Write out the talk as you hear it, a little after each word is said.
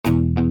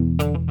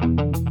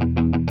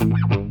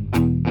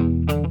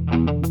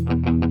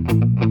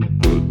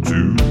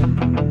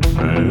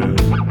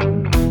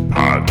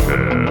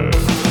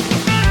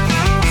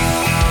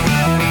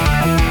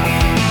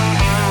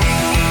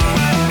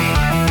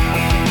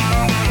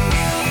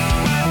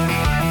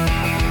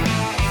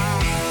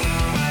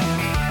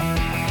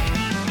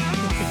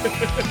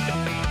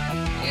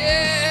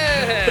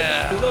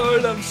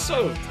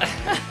episode.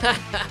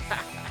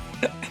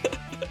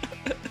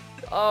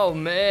 Oh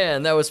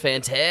man, that was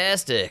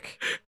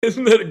fantastic.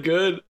 Isn't that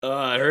good?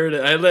 I heard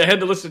it. I had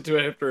to listen to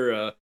it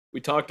after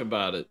we talked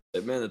about it.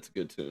 Man, that's a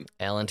good tune.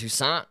 Allen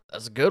Toussaint,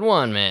 that's a good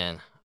one, man.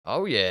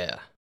 Oh yeah.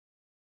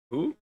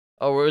 Who?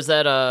 Oh, where was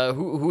that?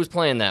 Who was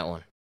playing that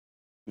one?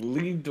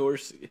 Lee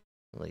Dorsey.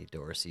 Lee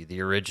Dorsey,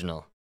 the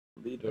original.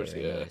 Lee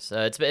Dorsey. Very Yeah.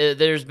 nice.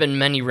 There's been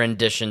many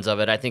renditions of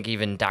it. I think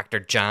even Dr.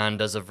 John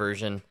does a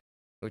version,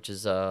 which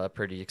is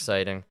pretty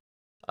exciting.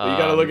 You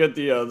gotta look at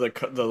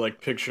the like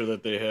picture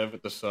that they have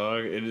with the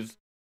song. It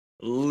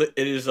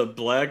is a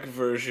black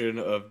version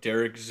of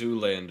Derek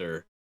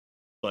Zoolander,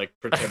 like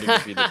pretending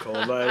to be the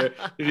coal miner,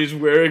 and he's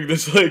wearing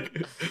this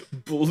like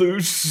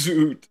blue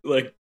suit,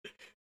 like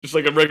just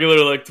like a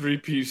regular like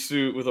 3-piece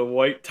suit with a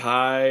white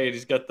tie, and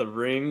he's got the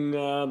ring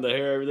on, the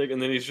hair, everything,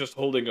 and then he's just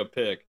holding a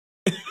pick.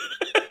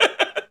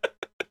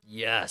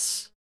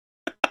 Yes.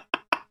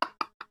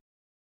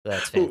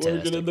 That's fantastic.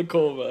 Working in the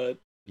coal mine.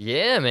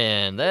 Yeah,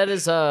 man, that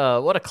is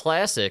what a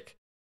classic.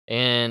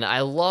 And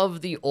I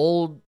love the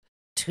old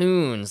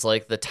tunes,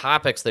 like the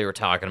topics they were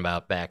talking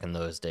about back in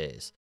those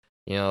days.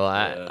 You know,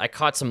 I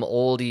caught some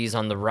oldies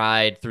on the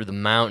ride through the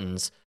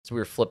mountains, so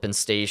we were flipping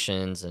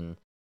stations, and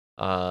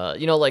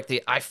you know, like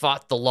the I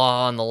Fought the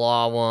Law and the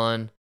Law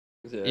one.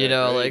 Yeah, you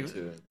know, like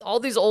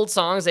all these old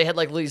songs, they had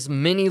like these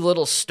mini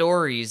little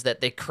stories that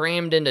they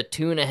crammed into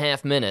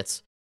 2.5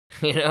 minutes.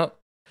 You know,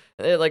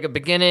 they had like a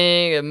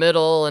beginning, a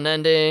middle, an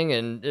ending,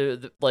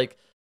 and like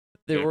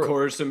they were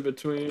chorus in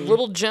between.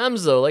 Little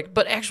gems though, like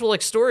but actual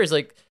like stories.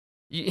 Like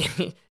you,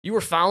 you were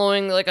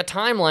following like a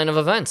timeline of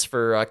events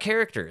for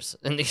characters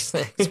and these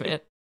things, man.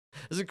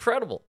 It's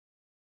incredible,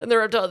 and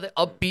they're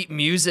upbeat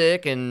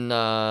music, and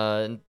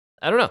I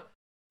don't know,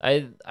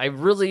 I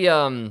really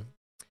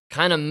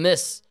kind of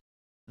miss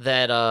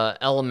that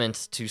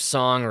element to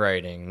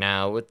songwriting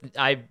now.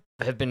 I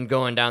have been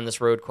going down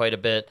this road quite a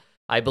bit.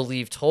 I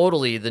believe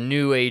totally the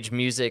new age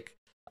music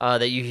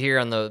that you hear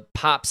on the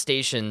pop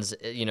stations,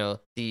 you know,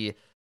 the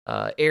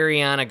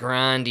Ariana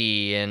Grande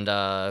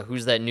and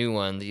who's that new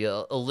one, the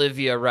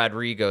Olivia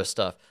Rodrigo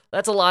stuff.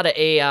 That's a lot of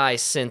AI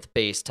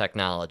synth-based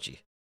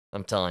technology.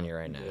 I'm telling you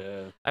right now.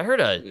 Yeah. I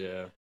heard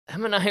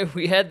Em and I,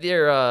 we had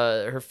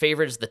her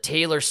favorites, the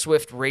Taylor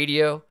Swift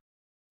radio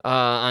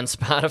on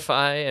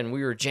Spotify, and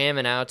we were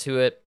jamming out to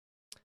it.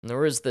 And there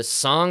was this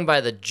song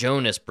by the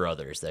Jonas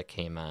Brothers that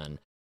came on.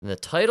 And the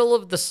title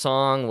of the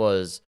song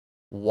was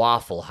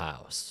Waffle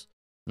House.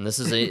 And this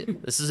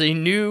is a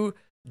new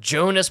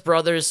Jonas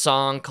Brothers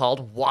song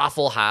called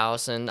Waffle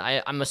House. And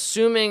I'm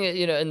assuming,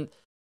 you know, and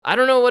I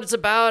don't know what it's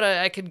about.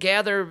 I could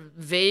gather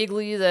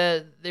vaguely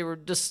that they were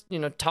just, you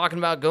know, talking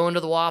about going to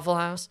the Waffle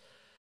House.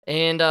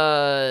 And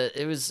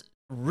it was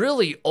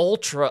really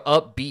ultra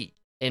upbeat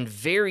and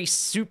very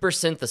super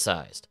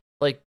synthesized.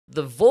 Like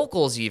the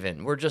vocals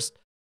even were just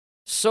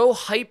so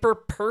hyper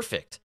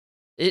perfect.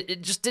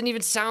 It just didn't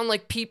even sound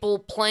like people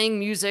playing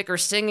music or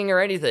singing or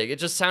anything. It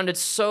just sounded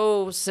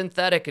so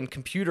synthetic and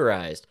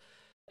computerized.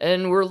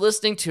 And we're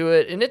listening to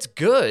it, and it's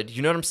good.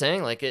 You know what I'm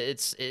saying? Like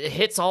it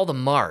hits all the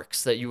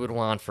marks that you would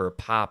want for a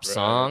pop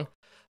song.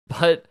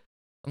 But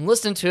I'm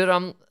listening to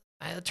it.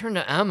 I turned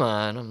to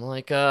Emma, and I'm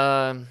like,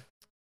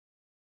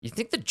 you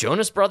think the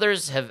Jonas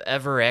Brothers have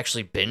ever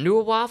actually been to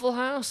a Waffle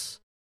House?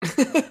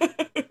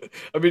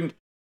 I mean,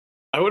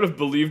 I would have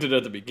believed it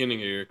at the beginning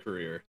of your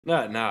career,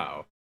 not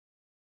now.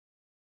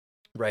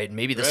 Right,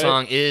 maybe the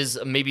song is,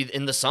 maybe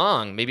in the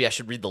song, maybe I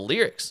should read the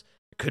lyrics.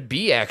 It could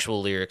be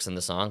actual lyrics in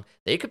the song.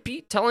 They could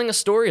be telling a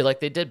story like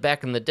they did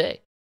back in the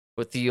day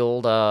with the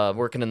old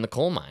working in the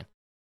coal mine.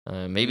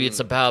 Maybe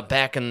it's about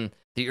back in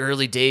the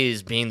early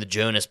days being the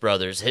Jonas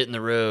Brothers, hitting the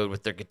road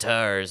with their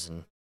guitars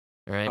and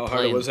how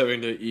hard it was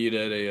having to eat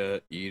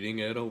at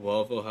eating at a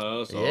Waffle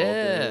House all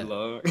day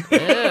long.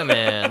 Yeah,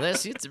 man.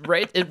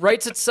 It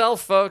writes itself,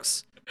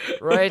 folks.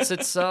 Writes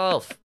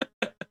itself.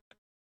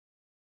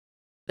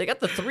 They got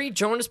the 3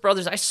 Jonas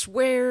Brothers. I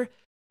swear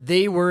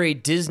they were a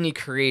Disney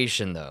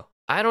creation, though.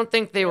 I don't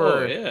think they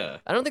were. Oh, yeah.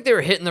 I don't think they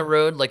were hitting the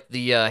road like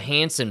the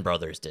Hanson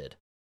brothers did.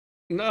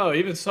 No,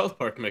 even South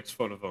Park makes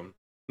fun of them.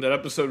 That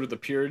episode with the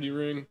Purity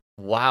Ring.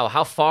 Wow,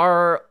 how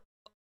far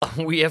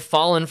we have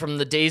fallen from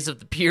the days of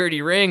the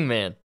Purity Ring,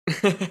 man.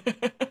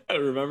 I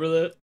remember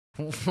that.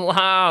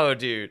 Wow,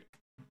 dude.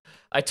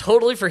 I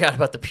totally forgot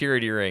about the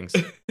Purity Rings.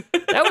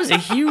 That was a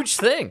huge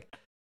thing.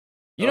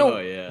 You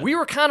know, we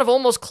were kind of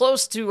almost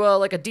close to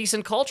like a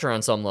decent culture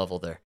on some level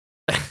there.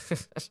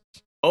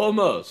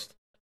 Almost.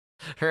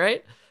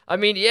 Right? I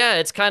mean, yeah,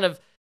 it's kind of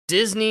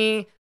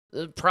Disney,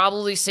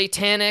 probably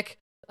satanic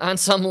on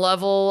some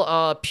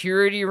level.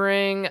 Purity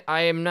Ring,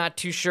 I am not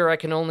too sure. I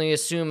can only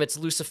assume it's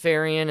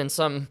Luciferian in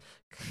some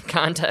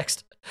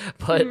context.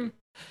 But,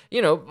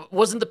 you know,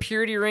 wasn't the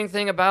Purity Ring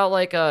thing about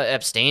like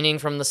abstaining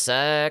from the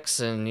sex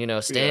and, you know,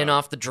 staying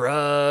off the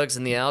drugs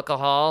and the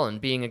alcohol and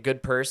being a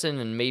good person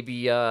and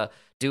maybe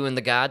doing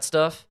the God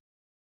stuff?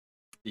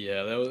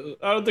 Yeah,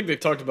 I don't think they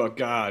talked about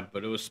God,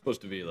 but it was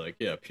supposed to be like,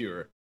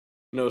 pure.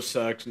 No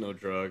sex, no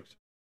drugs.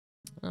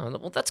 Oh,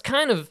 well, that's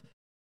kind of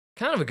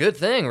Kind of a good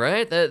thing,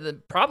 right?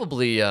 That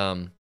probably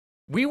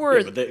we were.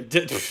 Yeah, but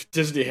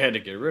Disney had to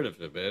get rid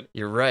of it, man.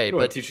 You're right, You don't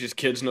want to teach these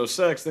kids no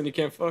sex, then you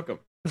can't fuck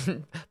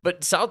them.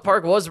 But South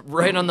Park was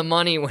right on the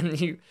money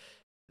when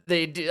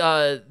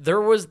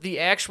there was the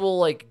actual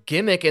like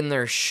gimmick in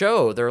their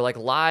show, their like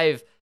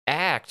live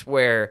act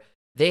where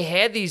they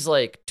had these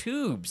like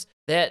tubes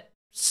that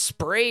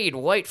sprayed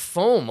white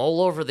foam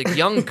all over the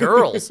young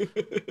girls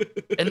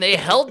and they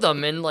held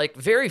them in like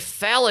very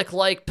phallic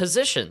like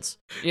positions.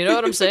 You know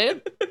what I'm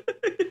saying?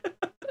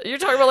 You're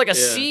talking about like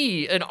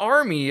an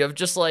army of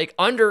just like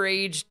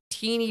underage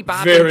teeny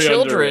bopping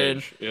children.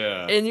 Underage.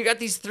 Yeah. And you got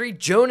these 3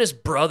 Jonas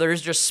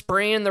brothers just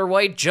spraying their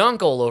white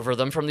junk all over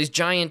them from these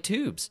giant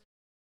tubes.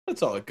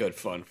 That's all good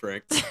fun,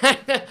 Frank.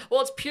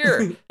 Well, it's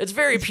pure. It's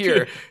very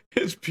pure.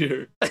 It's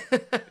pure.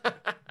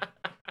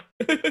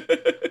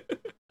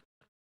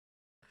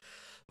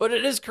 But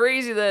it is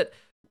crazy that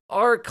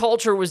our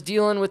culture was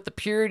dealing with the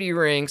purity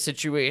ring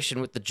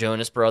situation with the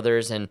Jonas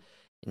Brothers, and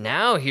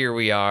now here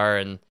we are,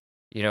 and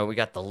you know, we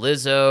got the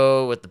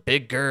Lizzo with the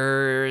big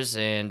girls,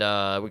 and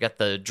we got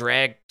the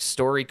drag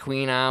story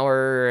queen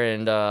hour,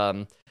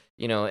 and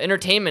you know,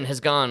 entertainment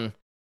has gone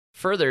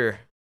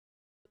further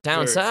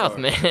down Very south,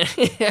 far. man.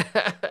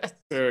 Yeah.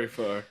 Very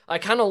far. I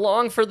kind of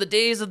long for the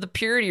days of the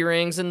purity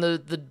rings and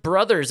the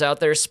brothers out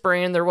there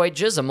spraying their white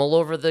jism all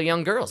over the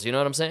young girls. You know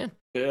what I'm saying?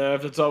 Yeah,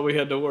 if that's all we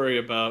had to worry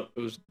about,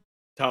 it was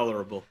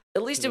tolerable.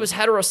 At least it was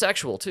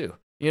heterosexual, too.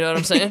 You know what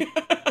I'm saying?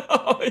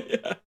 Oh,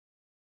 yeah.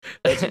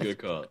 That's a good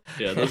call.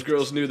 Yeah, those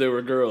girls knew they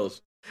were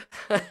girls.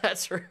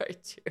 That's right,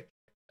 dude.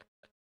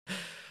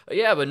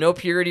 Yeah, but no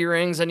purity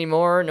rings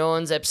anymore. No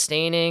one's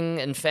abstaining.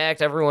 In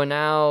fact, everyone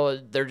now,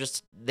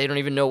 they don't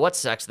even know what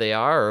sex they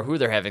are or who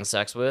they're having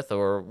sex with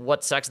or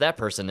what sex that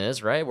person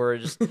is, right?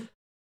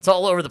 It's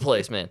all over the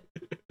place, man.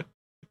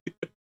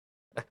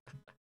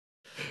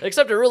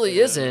 Except it really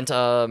isn't.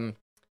 You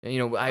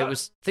know, I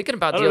was thinking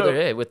about the other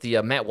day with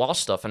the Matt Walsh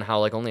stuff and how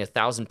like only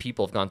 1,000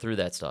 people have gone through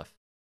that stuff.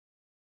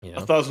 You know?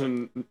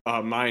 1,000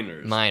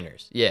 minors.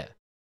 Minors, yeah.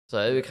 So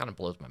it kind of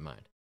blows my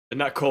mind. And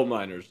not coal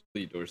miners,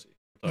 Lee Dorsey.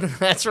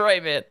 That's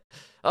right, man.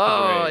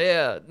 Oh,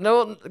 yeah.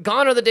 No,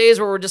 gone are the days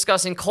where we're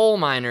discussing coal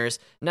miners.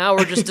 Now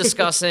we're just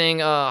discussing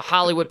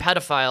Hollywood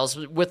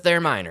pedophiles with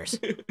their minors.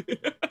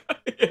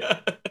 Yeah.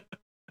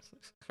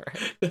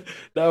 Right.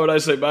 Now when I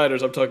say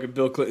minors, I'm talking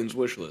Bill Clinton's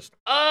wish list.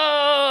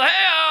 Oh,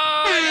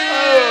 hell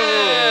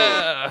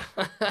yeah!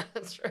 Oh.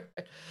 That's right.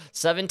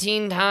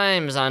 17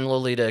 times on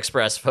Lolita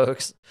Express,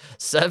 folks.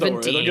 17. Don't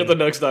worry, they'll get the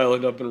next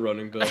island up and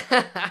running, Bill.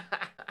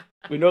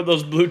 We know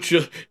those Blue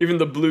Chew, even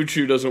the Blue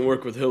Chew doesn't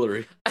work with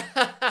Hillary.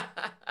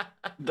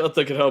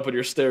 Nothing can help when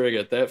you're staring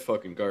at that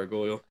fucking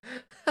gargoyle.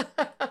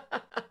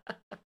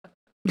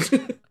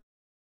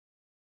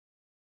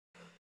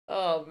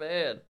 Oh,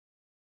 man.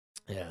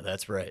 Yeah,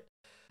 that's right.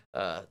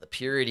 The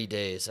purity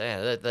days.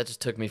 Yeah, that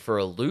just took me for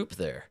a loop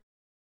there.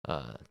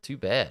 Too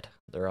bad.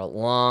 They're all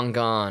long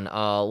gone.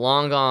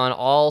 Long gone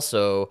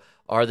also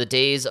are the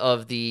days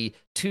of the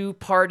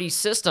 2-party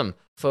system.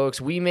 Folks,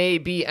 we may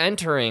be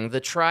entering the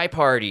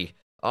tri-party.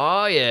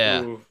 Oh,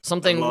 yeah. Ooh,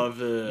 something I love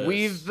this.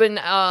 We've been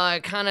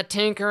kind of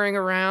tinkering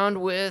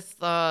around with.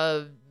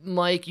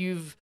 Mike,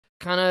 you've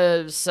kind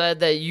of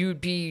said that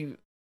you'd be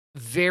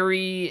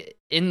very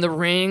in the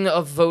ring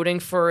of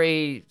voting for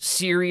a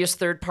serious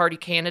third-party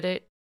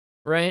candidate,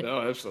 right?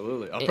 Oh,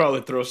 absolutely. I'll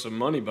probably throw some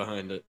money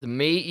behind it.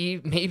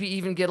 Maybe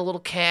even get a little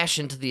cash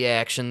into the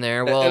action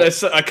there. Well, and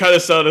I kind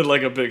of sounded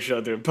like a big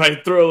shot there. By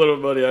throw a little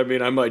money, I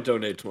mean I might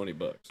donate $20.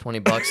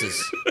 $20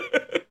 is...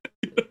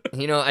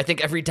 You know, I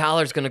think every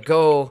dollar's going to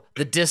go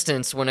the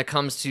distance when it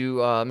comes to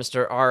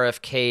Mr.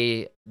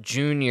 RFK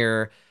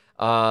Jr.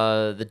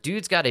 The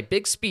dude's got a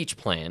big speech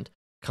planned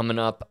coming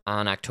up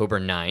on October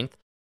 9th,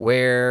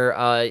 where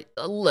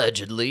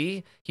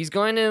allegedly he's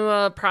going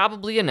to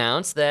probably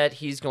announce that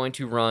he's going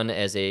to run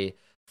as a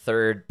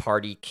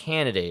third-party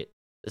candidate.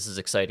 This is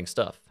exciting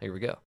stuff. Here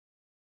we go.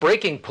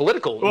 Breaking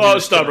political news. Well,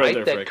 stop right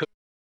tonight there, Frank.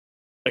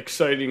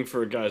 Exciting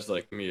for guys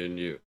like me and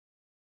you.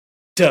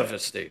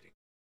 Devastating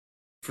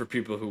for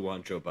people who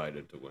want Joe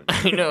Biden to win.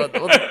 I know.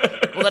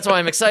 Well, that's why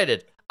I'm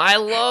excited. I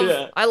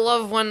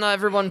love when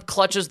everyone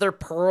clutches their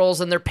pearls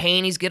and their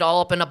panties get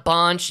all up in a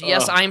bunch.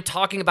 Yes, I'm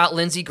talking about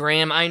Lindsey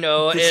Graham. I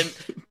know. And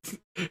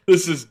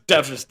this is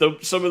devastating.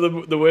 Some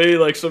of the way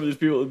like some of these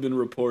people have been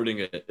reporting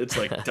it, it's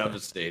like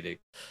devastating.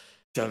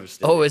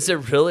 Devastating. Oh, is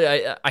it really?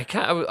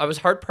 I was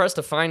hard pressed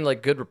to find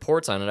like good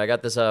reports on it. I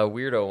got this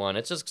weirdo one.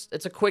 It's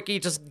a quickie.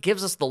 Just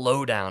gives us the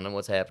lowdown on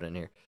what's happening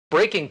here.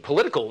 Breaking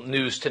political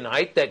news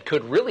tonight that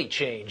could really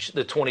change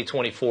the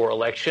 2024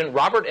 election.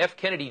 Robert F.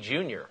 Kennedy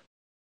Jr.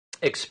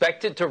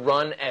 expected to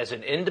run as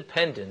an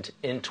independent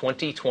in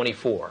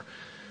 2024.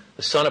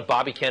 The son of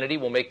Bobby Kennedy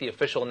will make the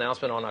official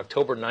announcement on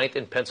October 9th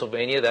in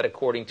Pennsylvania. That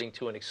according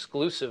to an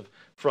exclusive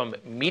from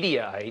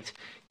Mediaite.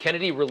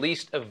 Kennedy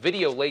released a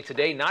video late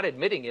today, not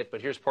admitting it,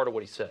 but here's part of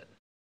what he said.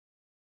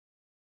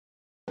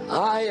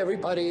 Hi,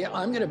 everybody.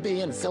 I'm going to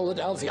be in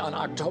Philadelphia on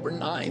October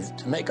 9th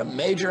to make a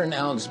major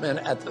announcement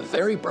at the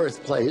very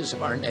birthplace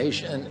of our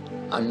nation.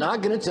 I'm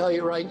not going to tell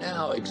you right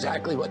now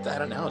exactly what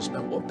that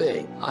announcement will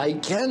be. I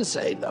can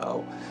say,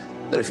 though,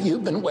 that if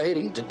you've been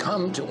waiting to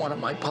come to one of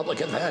my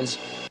public events,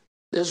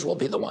 this will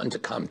be the one to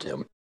come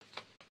to.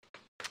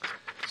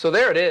 So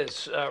there it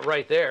is,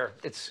 right there.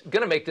 It's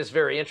going to make this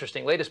very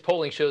interesting. Latest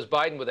polling shows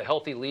Biden with a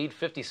healthy lead,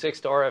 56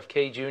 to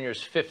RFK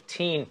Jr.'s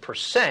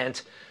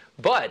 15%.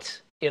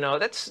 But, you know,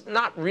 that's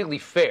not really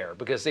fair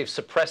because they've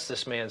suppressed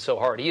this man so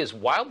hard. He is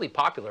wildly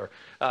popular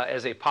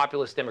as a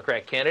populist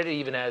Democrat candidate,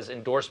 even has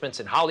endorsements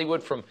in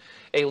Hollywood from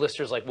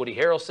A-listers like Woody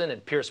Harrelson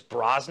and Pierce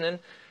Brosnan.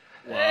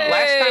 Wow.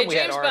 Last time we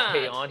had James RFK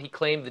Bond on, he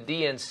claimed the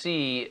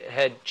DNC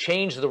had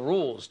changed the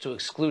rules to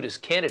exclude his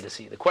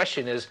candidacy. The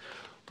question is,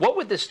 what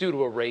would this do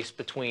to a race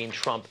between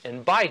Trump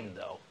and Biden,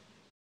 though?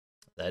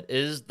 That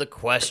is the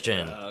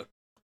question.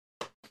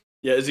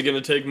 Yeah, is he going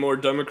to take more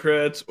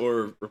Democrats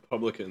or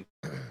Republicans?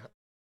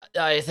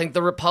 I think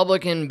the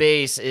Republican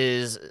base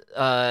is,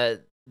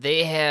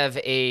 they have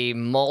a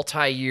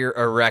multi-year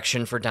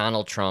erection for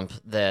Donald Trump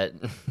that...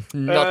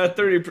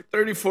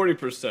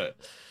 40%.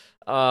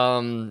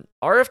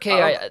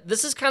 RFK,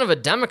 this is kind of a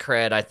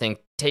Democrat, I think,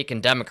 taking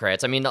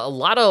Democrats. I mean, a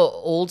lot of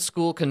old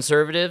school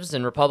conservatives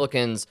and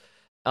Republicans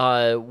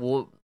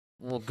will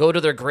go to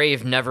their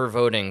grave never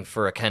voting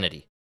for a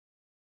Kennedy.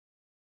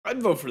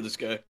 I'd vote for this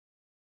guy.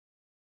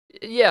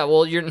 Yeah,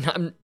 well,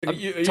 I'm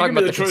talking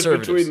about the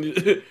conservatives.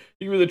 You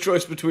give me the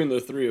choice between the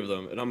three of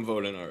them, and I'm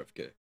voting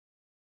RFK.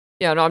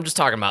 Yeah, no, I'm just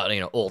talking about,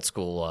 old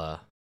school,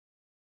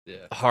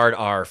 hard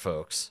R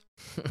folks.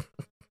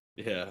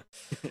 Yeah.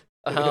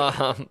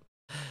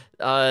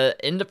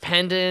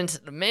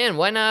 Independent, man,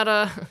 why not,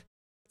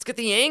 let's get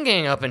the Yang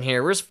Gang up in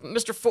here. Where's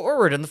Mr.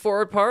 Forward and the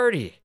Forward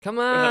Party? Come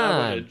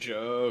on. What a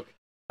joke.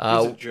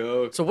 It's a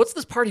joke. So what's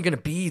this party going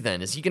to be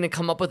then? Is he going to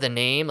come up with a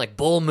name like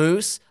Bull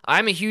Moose?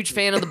 I'm a huge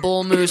fan of the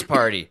Bull Moose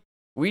Party.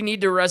 We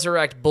need to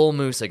resurrect Bull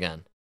Moose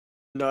again.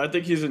 No, I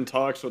think he's in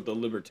talks with the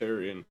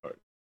Libertarian Party.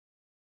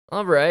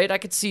 All right, I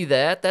could see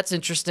that. That's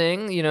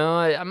interesting.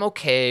 I'm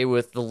okay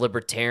with the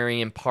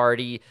Libertarian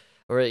Party.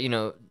 Or,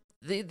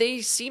 they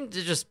seem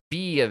to just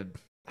be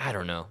I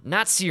don't know,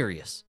 not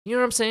serious. You know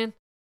what I'm saying?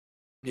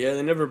 Yeah,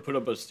 they never put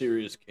up a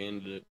serious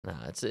candidate. No,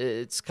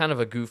 it's kind of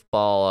a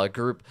goofball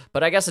group,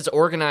 but I guess it's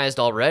organized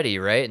already,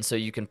 right? And so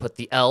you can put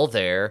the L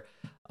there,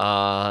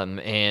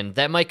 and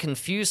that might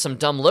confuse some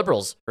dumb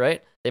liberals,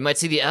 right? They might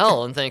see the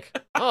L and think,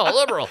 oh,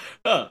 liberal.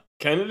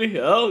 Kennedy?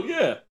 Oh,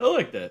 yeah, I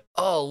like that.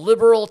 Oh,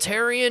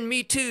 liberalitarian?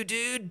 Me too,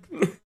 dude.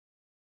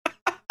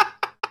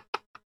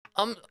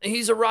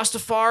 He's a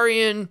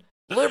Rastafarian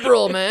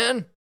liberal,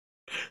 man.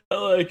 I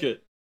like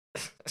it.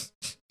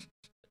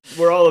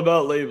 We're all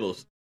about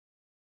labels.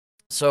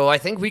 So I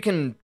think we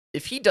can,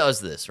 if he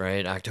does this,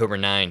 right, October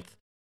 9th,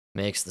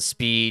 makes the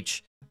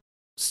speech,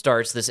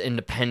 starts this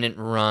independent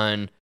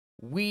run,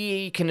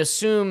 we can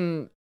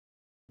assume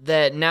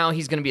that now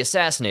he's going to be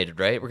assassinated,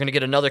 right? We're going to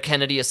get another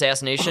Kennedy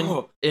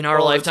assassination in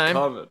our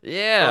lifetime.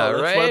 Yeah,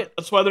 right?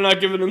 That's why they're not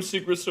giving him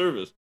Secret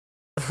Service.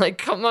 Like,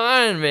 come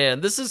on,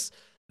 man. This is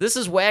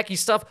wacky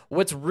stuff.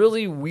 What's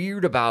really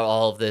weird about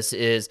all of this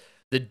is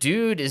the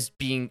dude is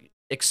being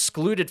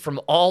excluded from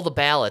all the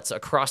ballots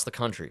across the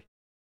country.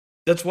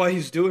 That's why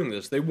he's doing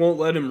this. They won't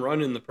let him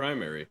run in the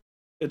primary.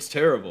 It's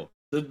terrible.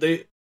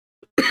 The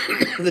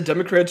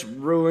Democrats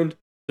ruined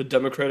the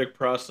democratic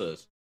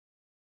process.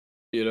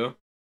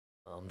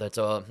 It's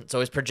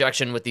always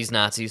projection with these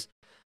Nazis,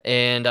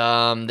 and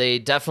they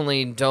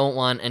definitely don't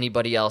want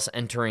anybody else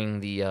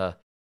entering the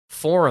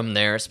forum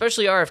there,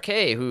 especially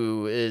RFK,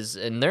 who is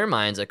in their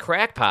minds a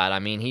crackpot. I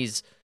mean,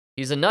 he's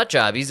a nut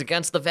job. He's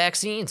against the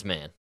vaccines,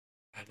 man.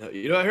 I know.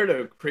 I heard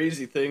a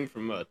crazy thing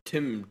from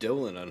Tim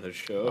Dillon on his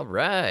show. All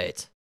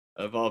right.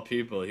 Of all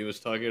people, he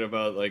was talking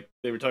about,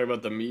 they were talking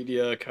about the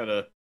media kind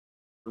of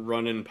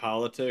running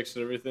politics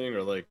and everything,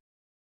 or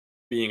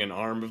being an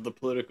arm of the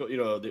political,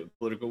 the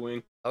political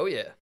wing. Oh,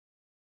 yeah.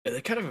 And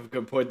they kind of have a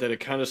good point that it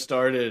kind of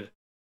started.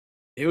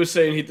 He was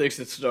saying he thinks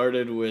it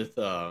started with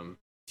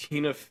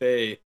Tina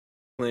Fey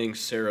playing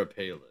Sarah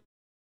Palin.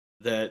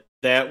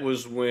 That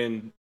was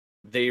when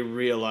they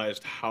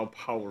realized how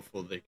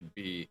powerful they could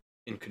be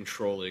in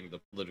controlling the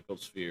political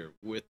sphere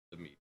with the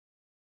media.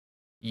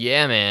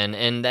 Yeah, man,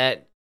 and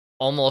that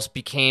almost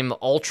became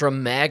ultra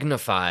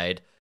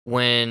magnified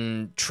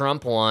when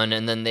Trump won,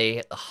 and then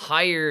they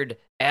hired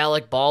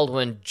Alec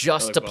Baldwin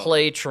to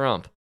play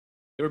Trump.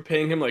 They were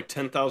paying him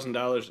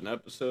 $10,000 an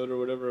episode or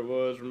whatever it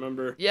was,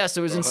 remember? Yes,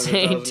 it was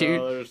insane,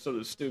 dude.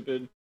 Something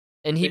stupid.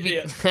 And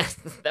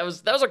that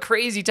was a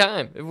crazy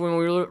time when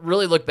we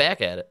really look back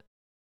at it.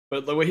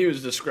 But the way he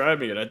was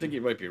describing it, I think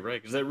he might be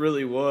right, because that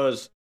really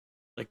was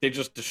they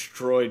just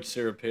destroyed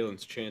Sarah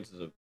Palin's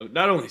chances of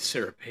not only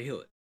Sarah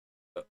Palin,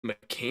 but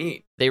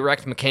McCain. They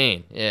wrecked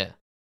McCain, yeah.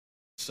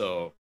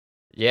 So,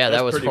 yeah,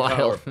 that was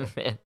wild,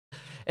 man.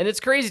 And it's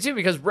crazy too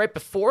because right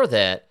before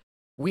that,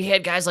 we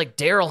had guys like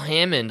Daryl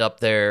Hammond up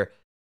there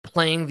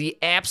playing the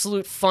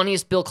absolute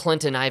funniest Bill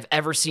Clinton I've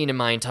ever seen in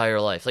my entire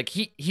life.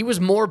 He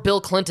was more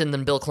Bill Clinton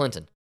than Bill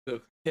Clinton.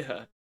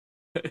 Yeah.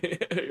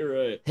 You're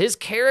right. His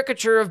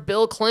caricature of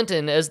Bill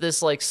Clinton as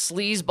this like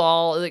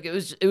sleazeball, like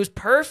it was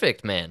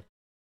perfect, man.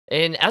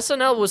 And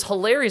SNL was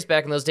hilarious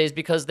back in those days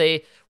because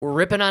they were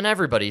ripping on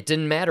everybody. It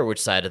didn't matter which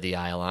side of the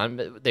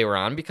aisle they were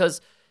on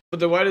because.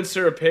 But then why did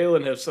Sarah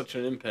Palin have such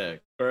an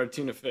impact? Or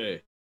Tina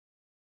Fey?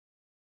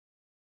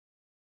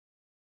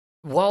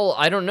 Well,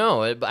 I don't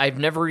know. I've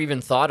never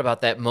even thought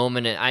about that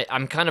moment. And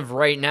I'm kind of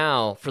right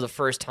now, for the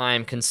first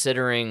time,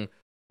 considering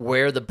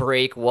where the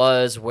break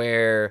was,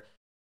 where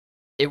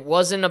it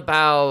wasn't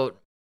about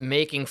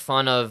making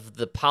fun of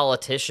the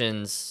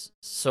politicians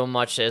so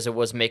much as it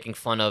was making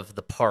fun of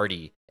the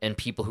party and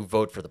people who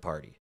vote for the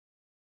party.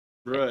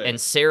 Right. And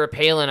Sarah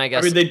Palin, I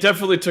guess. I mean, they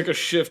definitely took a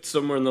shift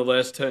somewhere in the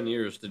last 10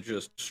 years to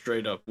just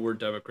straight up, we're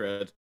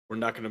Democrats. We're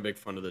not going to make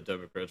fun of the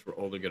Democrats. We're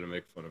only going to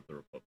make fun of the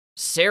Republicans.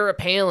 Sarah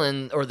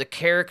Palin, or the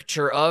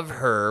caricature of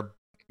her,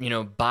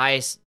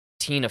 by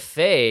Tina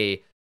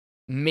Fey,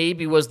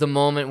 maybe was the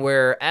moment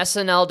where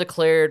SNL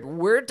declared,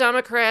 we're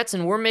Democrats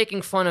and we're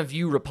making fun of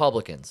you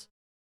Republicans.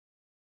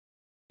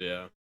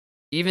 Yeah.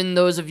 Even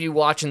those of you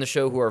watching the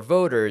show who are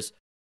voters,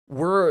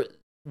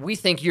 we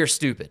think you're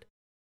stupid.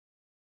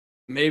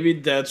 Maybe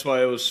that's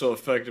why it was so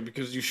effective,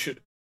 because you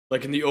should,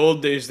 like in the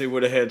old days, they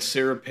would have had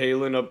Sarah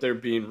Palin up there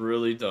being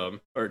really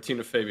dumb, or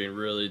Tina Fey being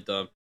really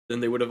dumb. Then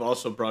they would have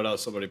also brought out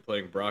somebody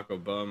playing Barack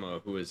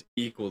Obama who is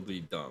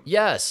equally dumb.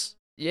 Yes.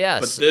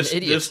 But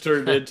this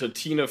turned into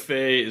Tina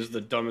Fey is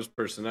the dumbest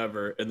person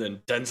ever, and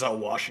then Denzel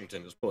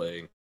Washington is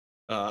playing,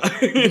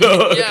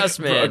 yes,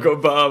 man.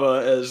 Barack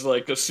Obama as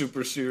like a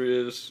super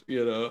serious,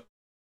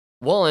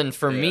 Well, and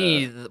for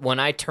me, when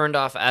I turned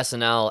off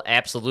SNL,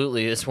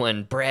 absolutely, is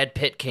when Brad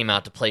Pitt came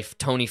out to play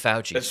Tony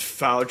Fauci. As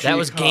Fauci? That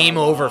was game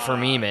over for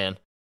me, man.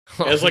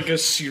 As like a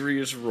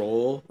serious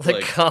role?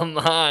 Like, come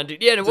on,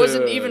 dude. Yeah, and it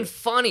wasn't even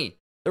funny.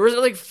 There was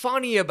nothing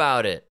funny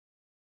about it.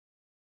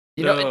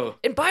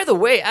 And by the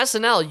way,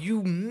 SNL,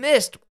 you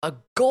missed a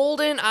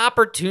golden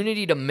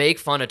opportunity to make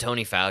fun of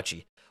Tony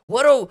Fauci.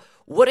 What a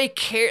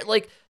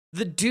like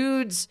the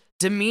dude's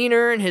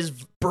demeanor and his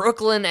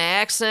Brooklyn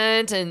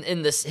accent and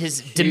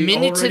his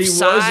diminutive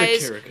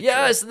size.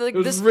 Yes, it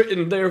was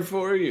written there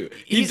for you.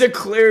 He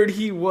declared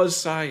he was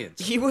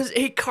science. He was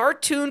a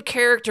cartoon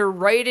character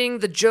writing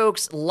the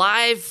jokes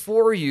live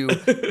for you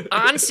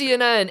on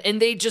CNN, and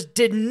they just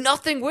did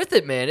nothing with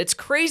it, man. It's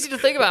crazy to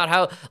think about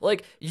how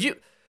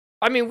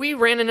we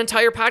ran an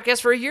entire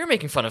podcast for a year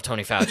making fun of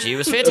Tony Fauci. It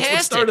was fantastic.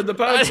 That's what started the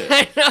podcast.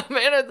 I know,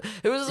 man.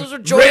 Those were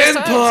joyous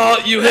Grandpa,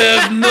 times. you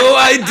have no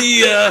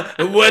idea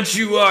what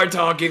you are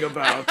talking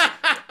about.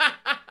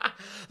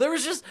 There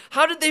was just,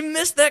 how did they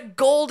miss that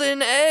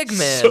golden egg,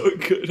 man? So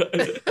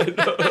good. I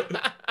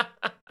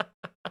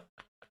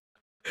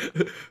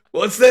know.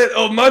 What's that?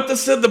 Oh, Martha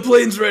said the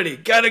plane's ready.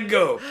 Gotta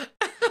go.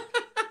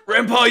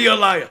 Grandpa, you're a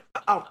liar.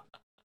 Ow.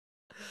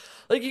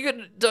 Like, you could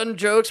have done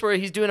jokes where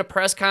he's doing a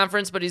press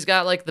conference, but he's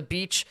got, like, the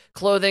beach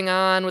clothing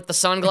on with the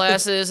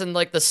sunglasses and,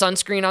 like, the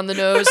sunscreen on the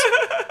nose,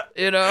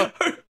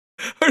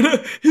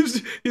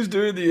 He's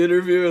doing the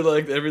interview and,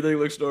 like, everything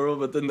looks normal,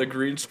 but then the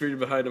green screen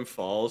behind him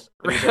falls.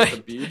 And he's at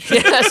the beach.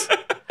 Yes.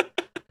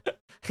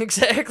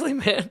 Exactly,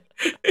 man.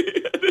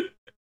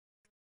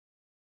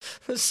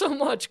 There's so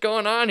much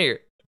going on here.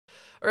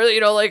 Or,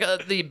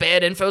 the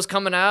bad info's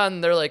coming out,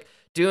 and they're, like,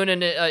 doing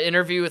an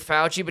interview with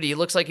Fauci, but he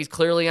looks like he's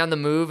clearly on the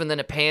move, and then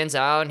it pans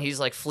out, and he's,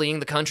 like, fleeing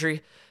the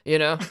country,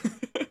 There's,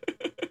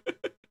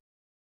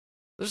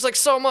 like,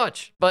 so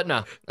much. But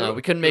no,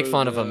 we couldn't make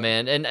fun of him,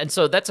 man. And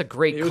so that's a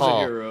great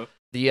call. He was a hero.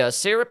 The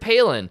Sarah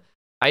Palin,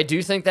 I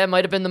do think that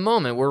might have been the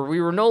moment where we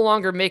were no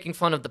longer making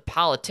fun of the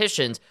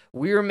politicians.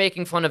 We were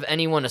making fun of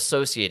anyone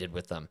associated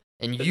with them.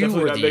 And you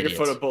were the idiot. Making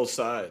fun of both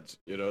sides,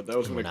 That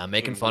was we're not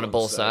making fun of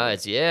both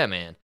sides. Yeah,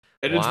 man.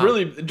 And It's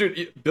really,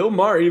 dude, Bill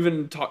Maher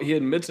even he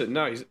admits it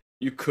now.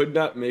 You could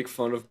not make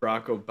fun of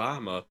Barack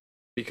Obama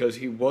because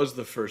he was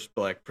the first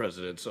black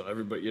president. So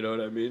everybody, you know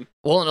what I mean?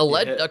 Well,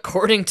 and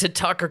according to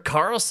Tucker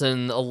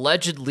Carlson,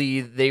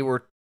 allegedly they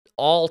were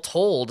all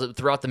told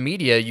throughout the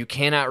media, you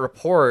cannot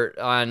report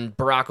on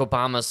Barack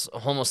Obama's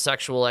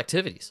homosexual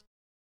activities.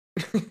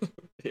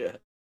 Yeah,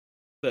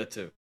 that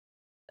too.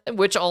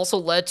 Which also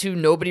led to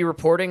nobody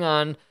reporting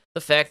on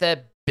the fact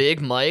that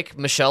Big Mike,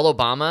 Michelle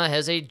Obama,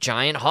 has a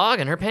giant hog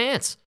in her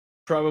pants.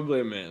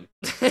 Probably a man.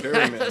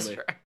 Very manly.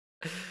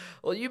 Right.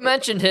 Well, you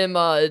mentioned him,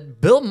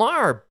 Bill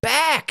Maher,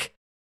 back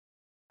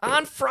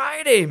on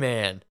Friday,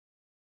 man.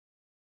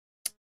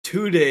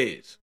 2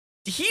 days.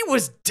 He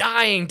was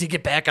dying to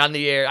get back on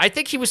the air. I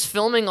think he was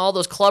filming all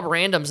those club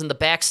randoms in the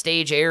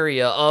backstage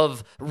area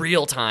of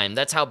Real Time.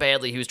 That's how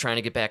badly he was trying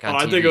to get back on TV.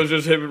 I think it was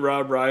just him and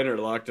Rob Reiner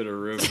locked in a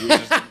room. He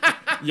was just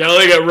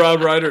yelling at Rob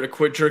Reiner to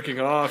quit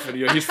jerking off, and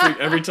he's freaked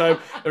every time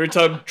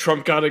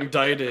Trump got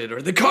indicted or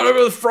they caught him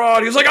with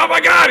fraud. He's like, "Oh my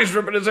God!" He's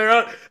ripping his hair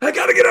out. I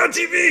gotta get on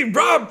TV,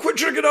 Rob. Quit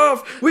jerking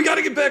off. We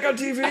gotta get back on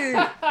TV.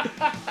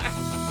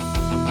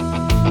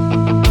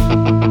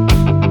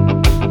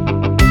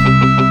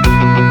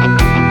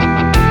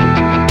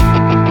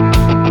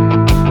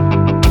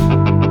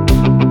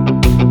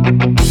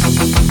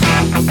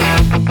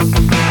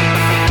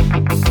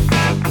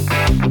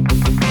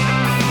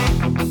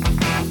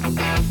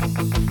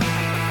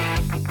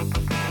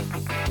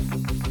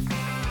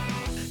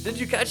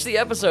 you catch the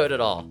episode at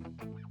all?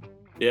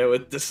 Yeah,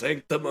 with the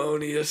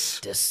sanctimonious.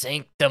 The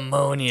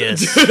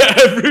sanctimonious.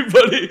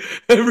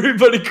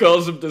 Everybody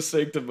calls him the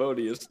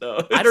sanctimonious now.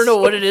 I don't know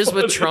what it is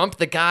with Trump.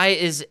 The guy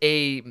is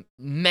a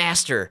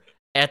master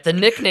at the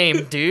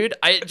nickname, dude.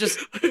 I just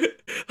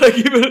like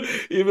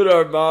even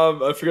our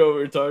mom. I forgot what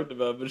we were talking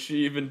about, but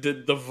she even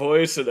did the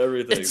voice and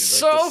everything.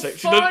 It's like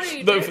so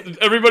funny.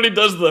 Everybody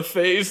does the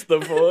face, the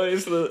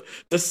voice, the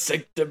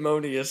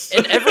sanctimonious,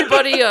 and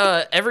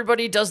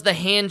everybody does the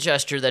hand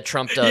gesture that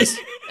Trump does.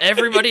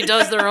 Everybody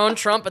does their own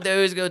Trump, but they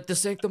always go the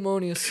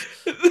sanctimonious.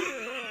 They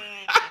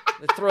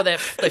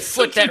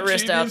flick that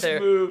wrist out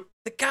there. Move.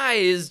 The guy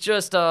is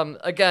just,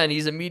 again,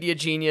 he's a media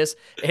genius,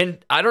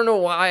 and I don't know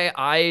why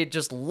I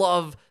just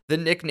love the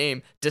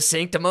nickname De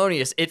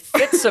Sanctimonious. It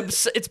fits him.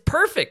 It's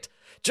perfect.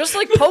 Just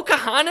like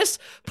Pocahontas,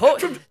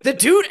 the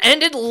dude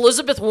ended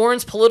Elizabeth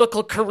Warren's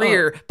political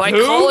career by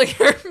calling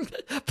her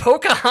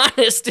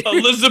Pocahontas, dude.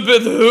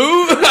 Elizabeth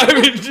who?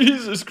 I mean,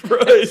 Jesus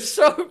Christ. It's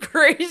so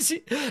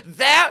crazy.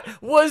 That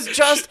was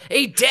just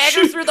a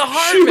dagger through the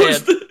heart,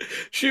 man.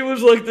 She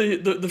was like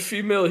the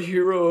female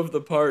hero of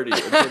the party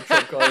until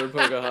Trump called her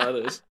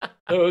Pocahontas.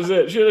 That was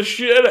it.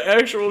 She had an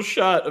actual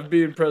shot of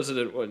being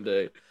president one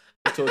day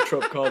until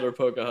Trump called her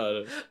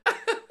Pocahontas.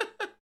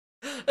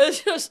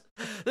 It's just,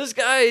 this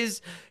guy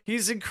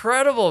he's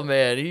incredible,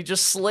 man. He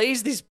just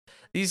slays these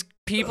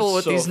people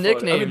with these funny.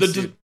 nicknames.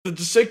 I mean,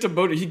 the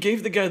sanctimonious, he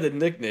gave the guy the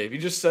nickname. He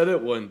just said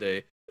it one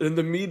day. And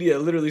the media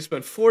literally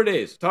spent 4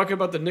 days talking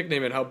about the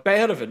nickname and how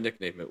bad of a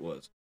nickname it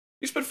was.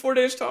 He spent 4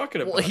 days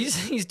talking about it.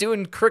 He's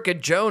doing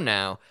Crooked Joe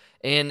now,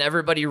 and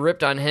everybody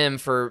ripped on him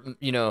for,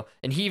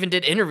 and he even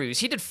did interviews.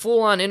 He did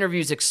full-on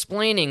interviews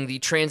explaining the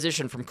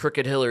transition from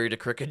Crooked Hillary to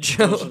Crooked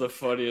Joe. Those are the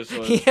funniest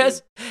ones.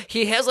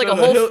 He has like a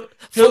whole Hillary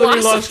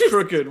philosophy. lost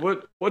Crooked.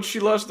 Once she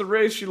lost the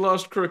race, she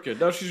lost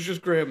Crooked. Now she's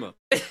just grandma.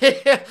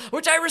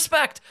 Which I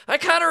respect. I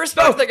kind of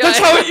respect the guy. That's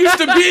how it used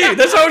to be.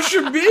 That's how it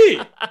should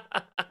be.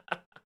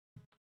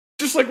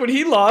 Just like when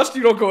he lost,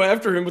 you don't go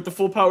after him with the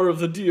full power of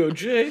the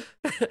DOJ.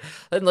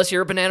 Unless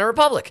you're a banana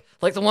republic,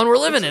 like the one we're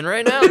living in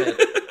right now, man.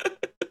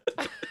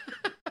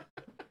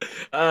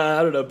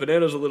 I don't know.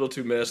 Banana's a little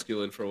too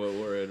masculine for what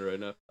we're in right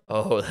now.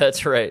 Oh,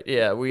 that's right.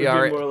 Yeah, we We'd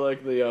are. be more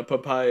like the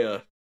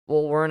papaya.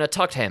 Well, we're in a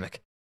tucked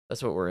hammock.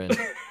 That's what we're in.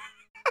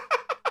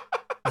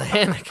 The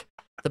hammock.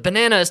 The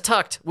banana is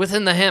tucked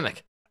within the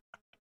hammock.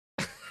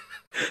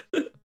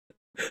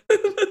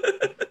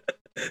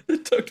 The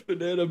tucked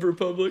banana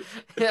republic.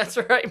 That's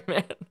right,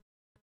 man.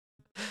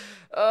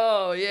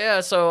 Oh, yeah.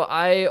 So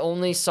I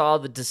only saw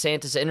the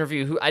DeSantis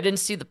interview. I didn't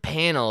see the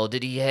panel.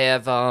 Did he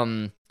have,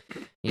 any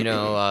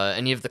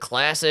of the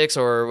classics,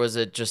 or was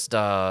it just,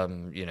 a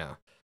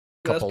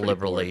couple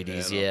liberal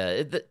ladies? Panel.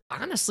 Yeah.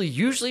 Honestly,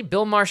 usually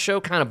Bill Maher's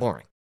show kind of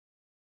boring.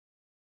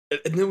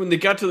 And then when they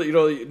got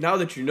to now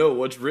that you know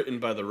what's written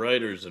by the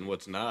writers and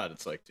what's not,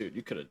 it's like, dude,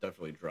 you could have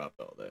definitely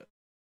dropped all that. It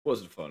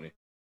wasn't funny.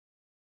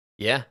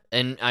 Yeah,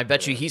 and I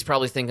bet you he's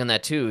probably thinking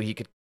that too. He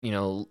could,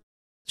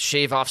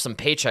 shave off some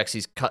paychecks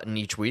he's cutting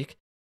each week.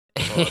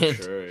 And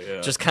sure,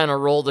 yeah. just kind of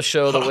roll the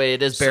show the way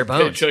it is, bare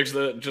bones. Paychecks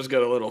that just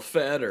got a little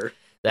fatter.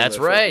 That's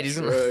right.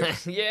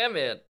 Yeah,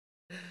 man.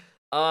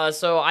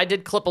 So I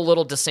did clip a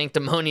little De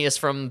Sanctimonious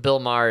from Bill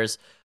Maher's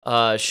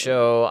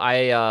show.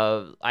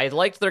 I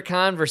liked their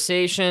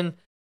conversation.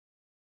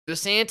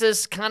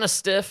 DeSantis kind of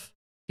stiff.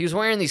 He was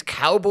wearing these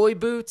cowboy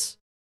boots.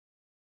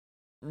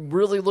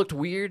 Really looked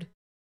weird.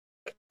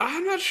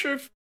 I'm not sure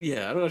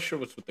I'm not sure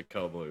what's with the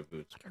cowboy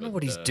boots. I don't know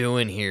what he's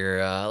doing here.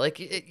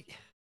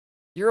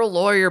 You're a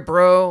lawyer,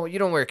 bro. You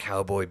don't wear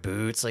cowboy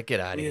boots. Like,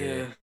 get out of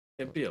here.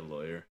 Yeah, be a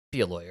lawyer.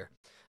 Be a lawyer.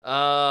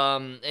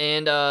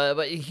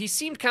 But he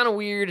seemed kind of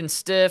weird and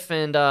stiff,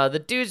 and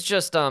the dude's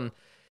just,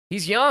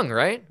 he's young,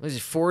 right? Was he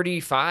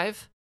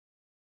 45?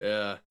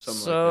 Yeah,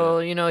 something so,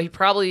 like that. He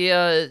probably,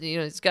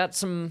 he's got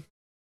some,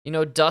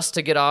 dust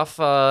to get off,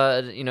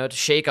 to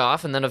shake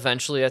off, and then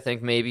eventually I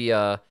think maybe,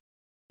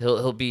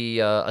 He'll be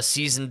a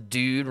seasoned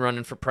dude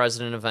running for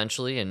president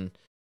eventually and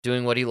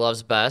doing what he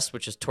loves best,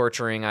 which is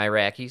torturing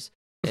Iraqis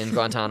in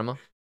Guantanamo.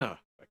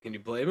 Can you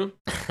blame him?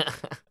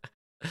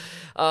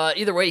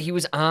 Either way, he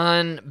was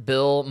on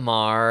Bill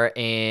Maher,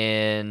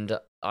 and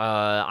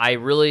I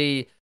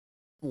really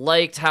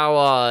liked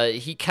how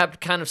he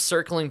kept kind of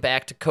circling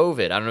back to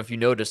COVID. I don't know if you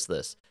noticed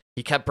this.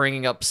 He kept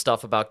bringing up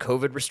stuff about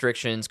COVID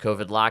restrictions,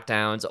 COVID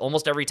lockdowns.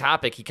 Almost every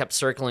topic, he kept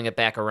circling it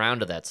back around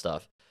to that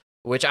stuff,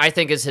 which I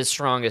think is his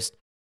strongest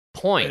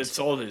point. It's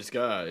all he's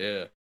got,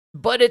 yeah.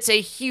 But it's a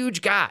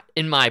huge got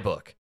in my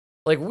book.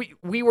 Like,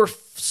 we were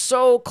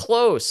so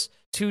close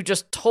to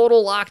just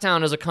total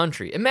lockdown as a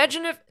country.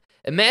 Imagine if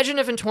in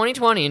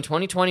 2020 and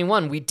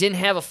 2021 we didn't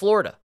have a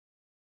Florida.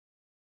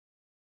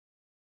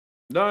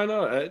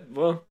 No,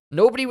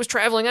 nobody was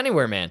traveling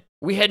anywhere, man.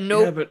 We had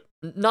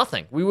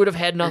nothing. We would have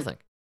had nothing.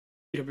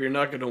 Yeah, but you're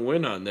not going to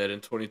win on that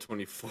in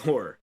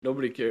 2024.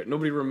 Nobody cares.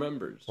 Nobody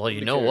remembers. Well,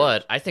 you know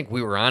what? I think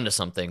we were onto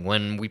something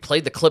when we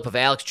played the clip of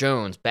Alex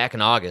Jones back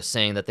in August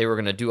saying that they were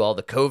going to do all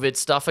the COVID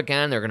stuff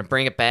again. They're going to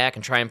bring it back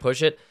and try and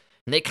push it.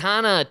 And they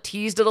kind of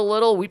teased it a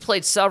little. We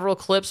played several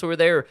clips where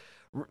they were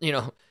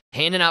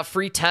handing out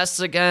free tests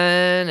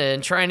again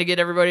and trying to get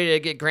everybody to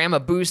get grandma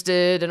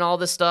boosted and all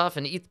this stuff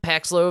and eat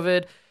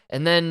Paxlovid,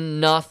 and then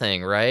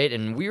nothing, right?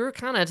 And we were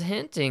kind of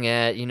hinting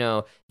at,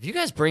 if you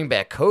guys bring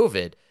back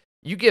COVID,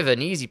 you give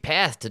an easy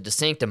path to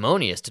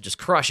DeSanctimonious to just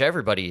crush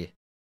everybody.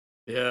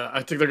 Yeah,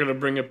 I think they're going to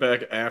bring it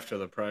back after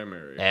the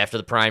primary. After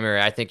the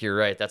primary, I think you're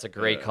right. That's a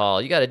great call.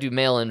 You got to do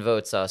mail-in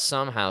votes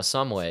somehow,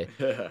 some way.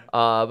 Yeah.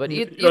 But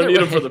You don't need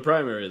them for the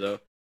primary, though.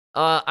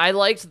 I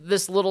liked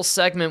this little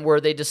segment where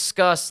they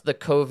discuss the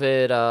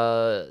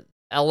COVID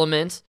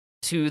element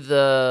to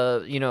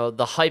the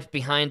the hype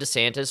behind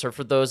DeSantis, or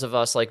for those of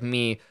us like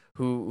me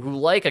who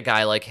like a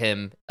guy like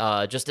him,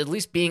 just at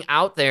least being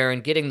out there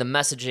and getting the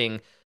messaging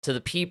to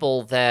the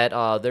people that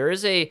there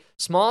is a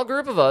small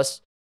group of us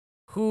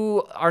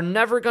who are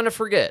never going to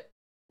forget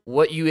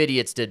what you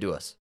idiots did to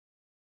us.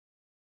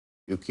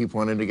 You keep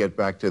wanting to get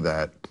back to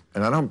that,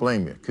 and I don't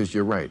blame you, because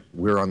you're right.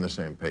 We're on the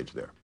same page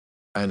there.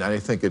 And I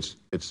think it's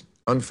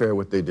unfair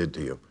what they did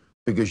to you,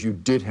 because you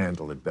did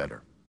handle it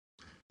better.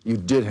 You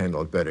did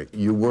handle it better.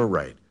 You were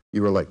right.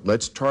 You were like,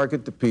 let's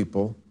target the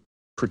people,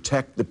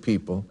 protect the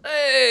people.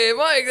 Hey,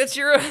 Mike, that's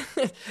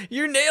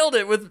you nailed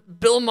it with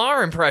Bill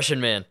Maher impression,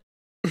 man.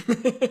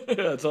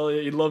 That's all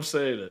he loves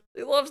saying it.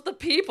 He loves the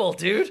people,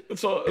 dude.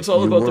 It's all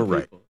about the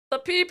right. people. The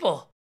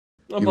people.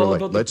 I'm You were all like,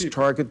 about the let's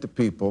people. target the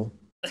people,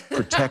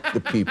 protect the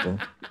people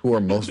who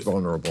are most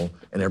vulnerable,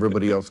 and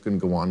everybody else can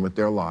go on with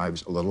their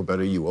lives a little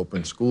better. You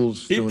open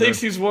schools He sooner. thinks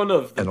he's one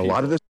of the and a people.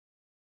 lot of this.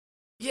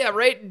 Yeah,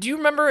 right. Do you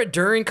remember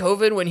during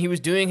COVID when he was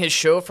doing his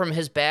show from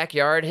his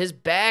backyard? His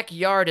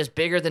backyard is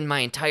bigger than my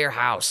entire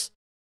house.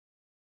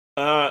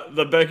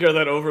 The backyard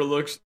that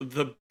overlooks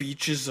the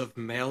beaches of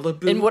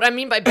Malibu. And what I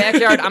mean by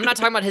backyard, I'm not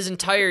talking about his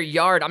entire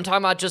yard. I'm talking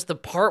about just the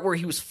part where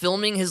he was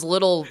filming his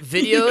little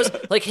videos. Yeah.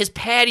 Like his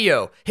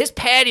patio. His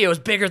patio is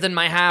bigger than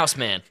my house,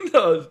 man.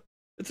 No,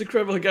 it's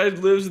incredible. The guy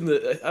lives in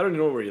I don't even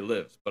know where he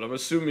lives, but I'm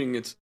assuming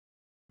it's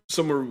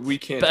somewhere we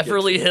can't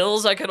Beverly get to.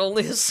 Hills, I could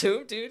only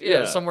assume, dude.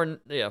 Yeah, Yeah. somewhere.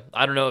 Yeah,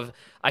 I don't know.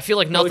 I feel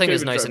like Probably nothing can't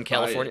is even nice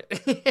drive in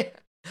by California.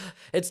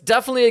 It's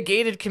definitely a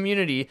gated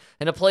community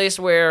and a place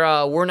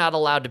where we're not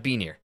allowed to be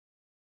near.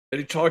 And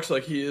he talks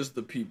like he is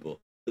the people.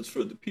 It's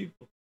for the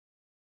people.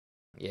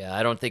 Yeah,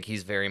 I don't think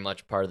he's very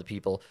much part of the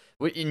people.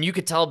 And you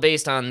could tell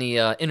based on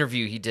the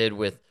interview he did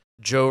with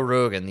Joe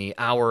Rogan, the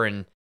hour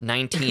and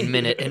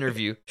 19-minute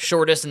interview,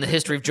 shortest in the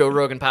history of Joe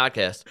Rogan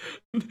podcast.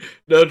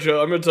 No,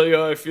 Joe, I'm going to tell you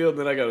how I feel, and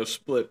then I got to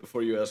split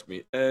before you ask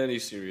me any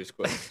serious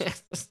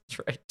questions. That's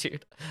right,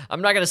 dude.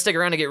 I'm not going to stick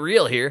around to get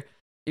real here,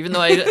 even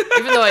though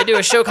I do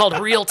a show called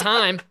Real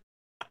Time.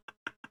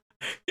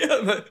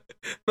 Yeah,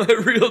 my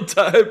real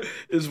time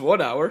is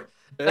 1 hour,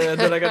 and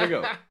then I got to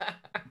go.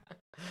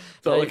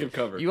 That's all I can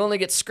cover. You only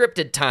get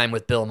scripted time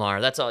with Bill Maher.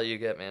 That's all you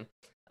get, man.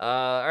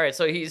 All right,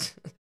 so he's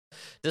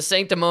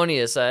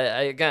DeSanctimonious.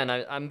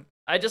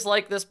 I just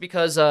like this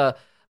because I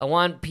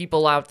want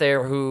people out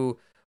there who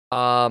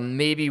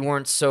maybe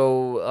weren't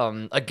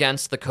so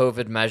against the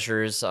COVID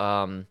measures,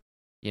 to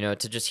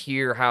just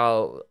hear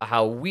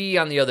how we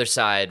on the other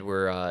side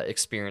were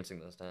experiencing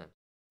those times.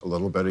 A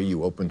little better.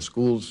 You open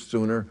schools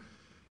sooner.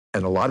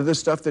 And a lot of the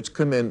stuff that's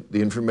come in,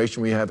 the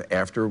information we have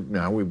after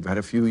now, we've had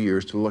a few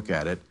years to look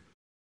at it,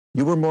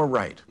 you were more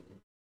right.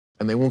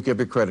 And they won't give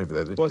you credit for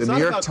that. Well, it's The not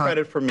New York about Times-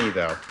 credit for me,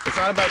 though. It's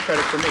not about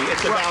credit for me.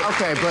 It's but-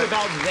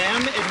 about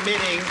them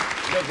admitting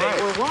that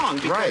they were wrong,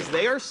 because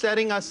they are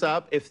setting us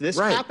up. If this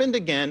happened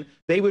again,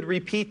 they would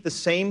repeat the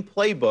same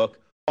playbook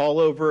all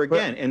over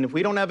again. And if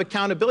we don't have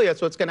accountability,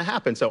 that's what's going to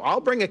happen. So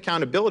I'll bring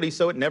accountability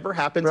so it never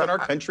happens in our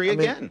country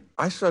again.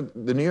 I saw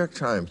the New York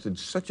Times did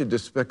such a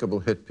despicable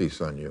hit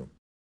piece on you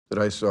that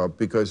I saw,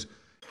 because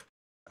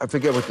I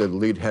forget what the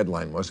lead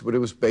headline was, but it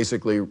was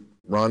basically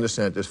Ron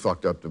DeSantis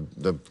fucked up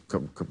the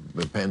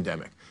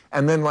pandemic.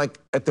 And then, like,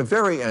 at the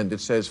very end,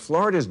 it says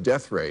Florida's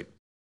death rate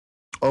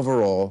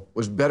overall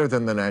was better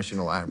than the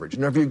national average.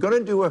 Now, if you're going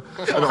to do an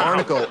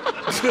article,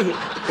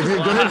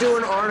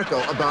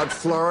 about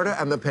Florida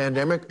and the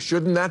pandemic,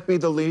 shouldn't that be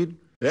the lead?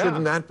 Yeah.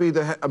 Shouldn't that be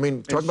talk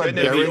about shouldn't it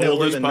be burying The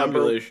oldest the number-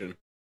 population.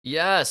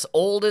 Yes,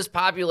 oldest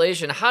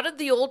population. How did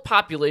the old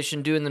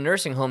population do in the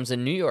nursing homes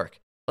in New York?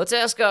 Let's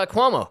ask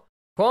Cuomo.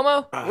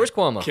 Cuomo? Where's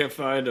Cuomo? Can't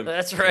find him.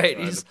 That's Can't right.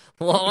 find He's him.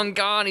 long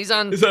gone. He's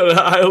on He's on an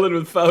island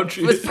with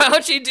Fauci. with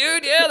Fauci,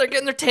 dude. Yeah, they're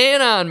getting their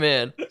tan on,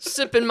 man.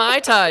 Sipping Mai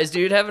Tais,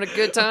 dude. Having a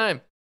good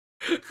time.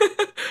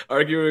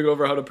 Arguing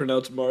over how to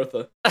pronounce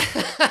Martha.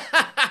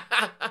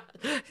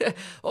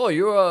 Oh,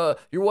 your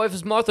wife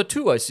is Martha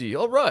too, I see.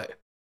 All right.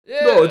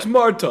 Yeah. No, it's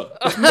Marta.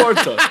 It's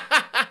Marta.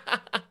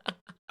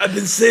 I've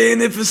been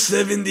saying it for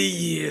 70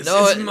 years.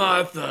 No, it's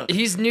Martha.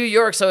 He's New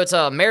York, so it's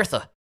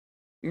Martha,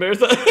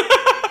 Martha.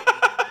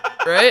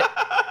 right?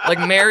 Like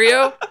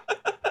Mario.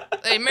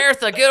 Hey,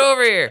 Martha, get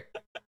over here.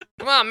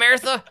 Come on,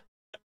 Martha.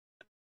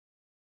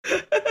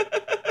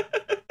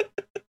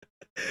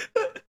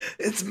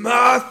 It's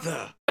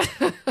Martha.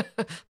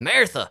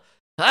 Martha.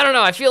 I don't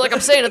know. I feel like I'm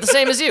saying it the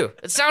same as you.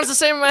 It sounds the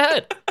same in my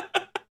head.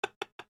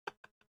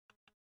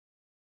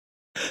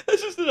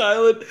 It's just an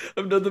island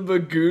of nothing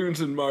but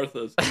goons and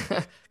Marthas.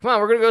 Come on,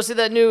 we're gonna go see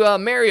that new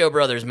Mario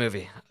Brothers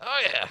movie.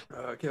 Oh yeah.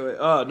 Can't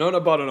wait. Nona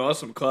bought an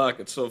awesome clock.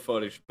 It's so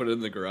funny. She put it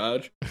in the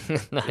garage.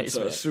 Nice.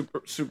 It's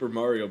Super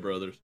Mario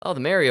Brothers. Oh, the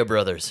Mario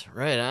Brothers.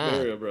 Right on.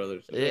 Mario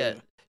Brothers. Yeah.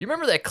 You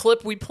remember that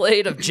clip we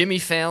played of Jimmy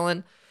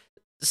Fallon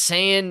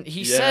saying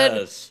he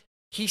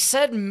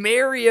said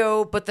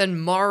Mario, but then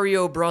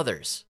Mario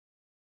Brothers.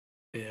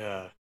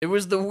 Yeah. It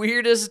was the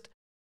weirdest,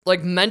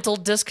 like, mental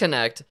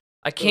disconnect.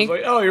 I can't.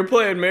 Like, oh, you're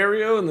playing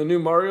Mario in the new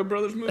Mario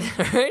Brothers movie,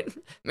 right?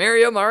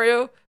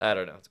 Mario. I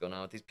don't know what's going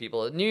on with these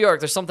people. In New York,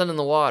 there's something in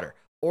the water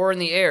or in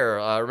the air.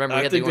 Remember,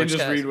 I think they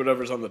just read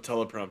whatever's on the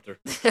teleprompter.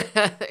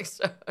 I think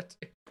so.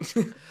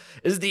 Dude.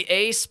 Is the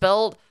A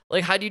spelled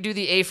like? How do you do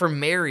the A for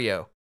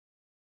Mario?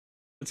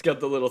 It's got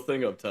the little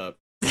thing up top.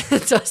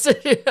 Does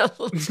it? Yeah,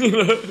 a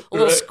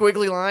little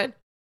squiggly line.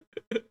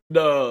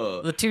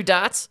 No. The 2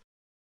 dots.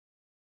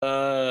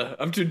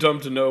 I'm too dumb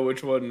to know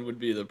which one would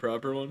be the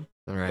proper one.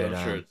 Right.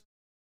 I'm sure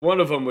one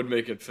of them would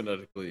make it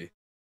phonetically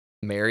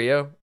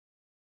Mario.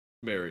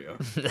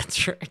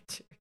 That's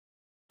right.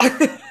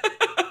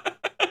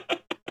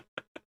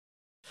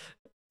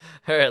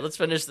 All right, let's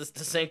finish this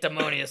to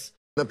Sanctimonious.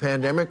 The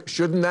pandemic,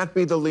 shouldn't that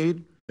be the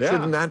lead? Yeah.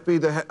 Shouldn't that be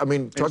the? I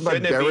mean, talk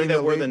about burying burying that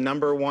the we're lead. the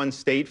 #1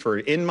 state for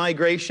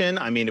in-migration.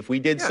 I mean, if we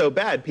did so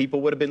bad,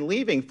 people would have been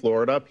leaving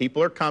Florida.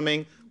 People are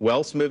coming.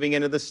 Wealth's moving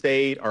into the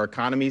state. Our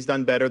economy's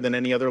done better than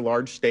any other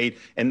large state.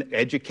 And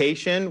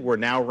education, we're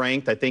now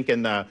ranked, I think,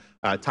 in the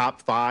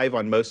top 5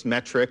 on most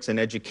metrics in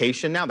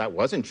education now. That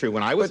wasn't true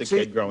when I was a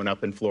kid growing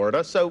up in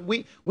Florida. So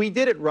we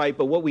did it right.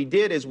 But what we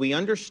did is we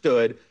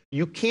understood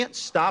you can't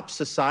stop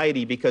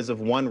society because of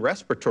one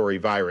respiratory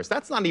virus.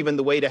 That's not even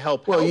the way to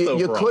help health overall.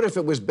 You could if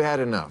it was bad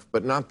enough,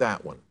 but not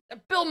that one.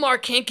 Bill Maher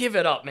can't give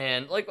it up,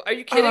 man. Like, are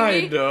you kidding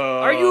me? I know.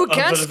 Are you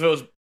against? But if it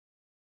was...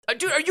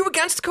 Dude, are you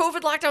against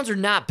COVID lockdowns or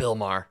not, Bill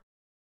Maher?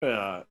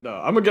 Yeah, no,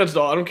 I'm against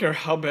all. I don't care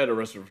how bad a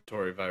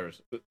respiratory virus.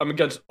 I'm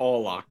against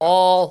all lockdowns.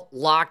 All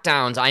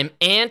lockdowns. I'm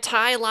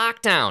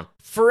anti-lockdown.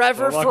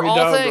 Forever for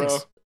all things. Bro.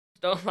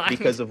 Don't lock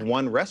because of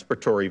one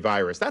respiratory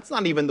virus. That's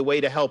not even the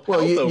way to help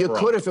health overall. You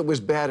could if it was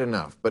bad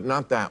enough, but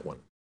not that one.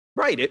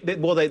 Right.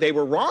 They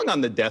were wrong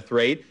on the death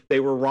rate. They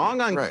were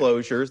wrong on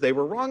closures. They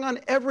were wrong on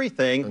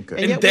everything.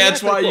 Okay. And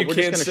that's why you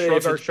can't say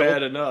if it's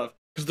bad enough.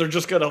 Because they're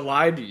just going to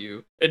lie to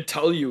you and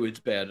tell you it's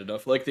bad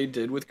enough like they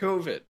did with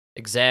COVID.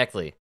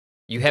 Exactly.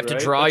 You have to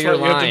draw your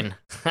line.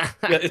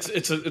 Yeah,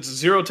 it's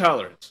zero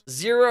tolerance.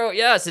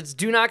 Yes, it's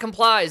do not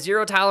comply.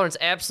 Zero tolerance.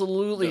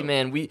 Absolutely,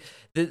 man.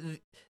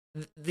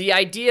 The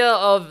idea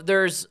of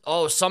there's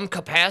some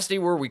capacity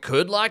where we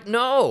could lock.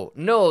 No,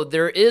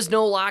 there is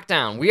no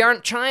lockdown. We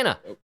aren't China.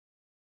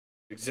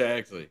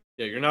 Exactly.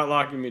 Yeah, you're not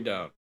locking me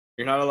down.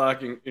 You're not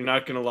going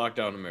to lock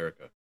down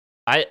America.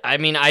 I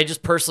mean, I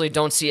just personally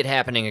don't see it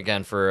happening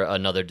again for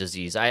another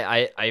disease.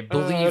 I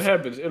believe it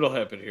happens. It'll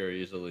happen here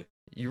easily.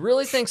 You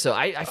really think so?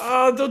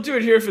 They'll do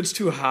it here if it's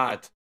too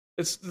hot.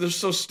 They're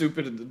so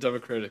stupid in the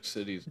democratic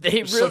cities.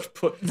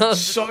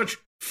 Such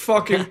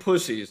fucking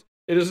pussies.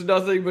 It is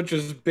nothing but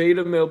just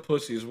beta male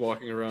pussies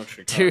walking around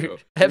Chicago,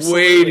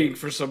 waiting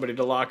for somebody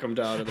to lock them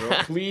down. And they're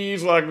like,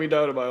 please lock me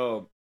down in my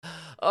home.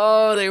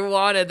 Oh,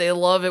 they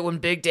love it when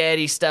Big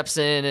Daddy steps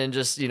in and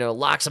just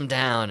locks them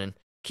down and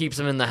keeps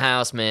them in the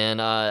house, man.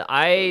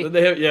 Then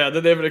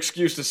they have an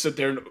excuse to sit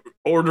there and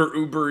order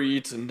Uber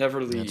Eats and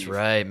never leave. That's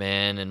right,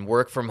 man, and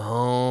work from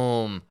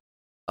home.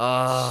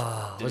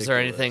 Oh, was there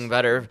anything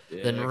better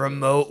than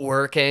remote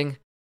working?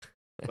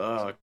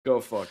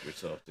 Go fuck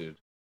yourself, dude.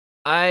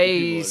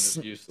 I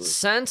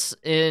sense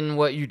in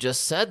what you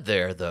just said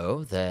there,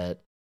 though, that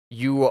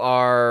you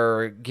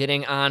are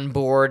getting on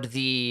board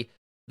the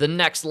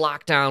next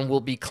lockdown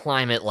will be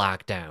climate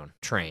lockdown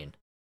train.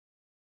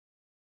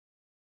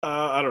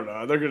 I don't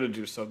know. They're going to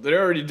do something.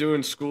 They're already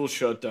doing school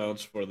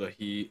shutdowns for the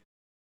heat.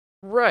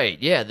 Right,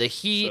 yeah. The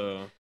heat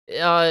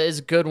is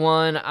a good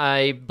one.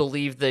 I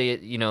believe they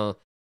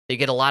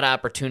get a lot of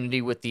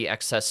opportunity with the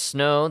excess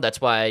snow.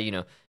 That's why,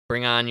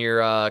 bring on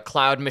your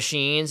cloud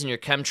machines and your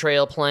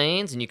chemtrail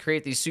planes, and you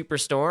create these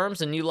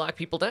superstorms, and you lock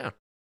people down.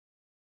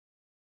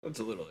 That's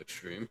a little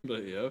extreme,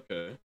 but yeah,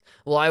 okay.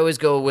 Well, I always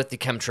go with the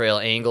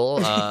chemtrail angle.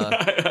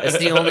 It's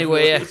the only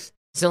way. It's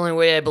the only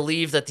way I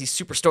believe that these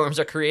superstorms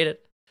are created.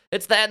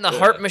 It's that and the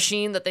HAARP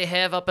machine that they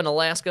have up in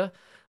Alaska.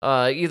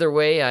 Either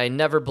way, I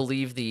never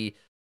believe the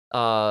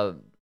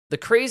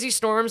crazy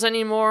storms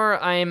anymore.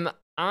 I'm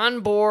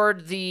on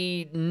board.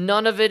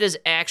 None of it is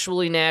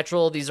actually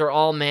natural. These are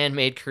all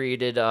man-made,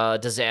 created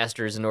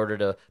disasters in order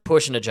to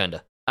push an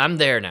agenda. I'm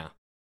there now.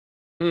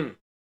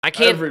 I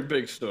can't. Every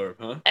big storm,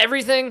 huh?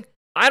 Everything.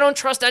 I don't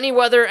trust any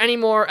weather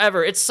anymore,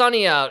 ever. It's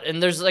sunny out,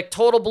 and there's like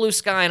total blue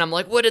sky, and I'm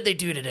like, what did they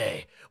do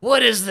today?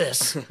 What is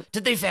this?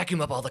 Did they vacuum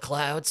up all the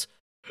clouds?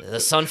 The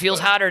sun feels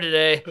hotter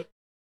today.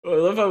 Well, I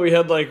love how we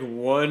had like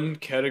one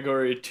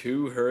Category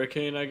 2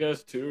 hurricane, I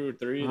guess, 2 or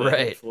 3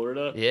 in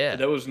Florida. Yeah.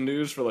 And that was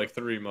news for like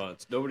 3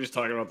 months. Nobody's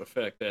talking about the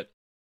fact that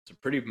it's a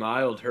pretty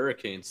mild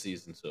hurricane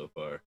season so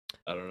far.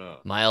 I don't know.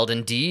 Mild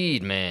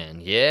indeed,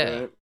 man. Yeah.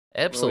 Right?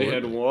 Absolutely. We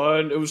had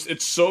one.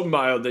 It's so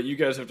mild that you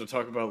guys have to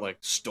talk about like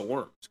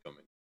storms coming.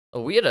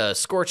 We had a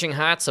scorching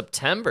hot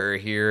September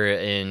here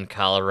in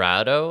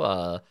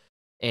Colorado,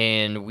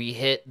 and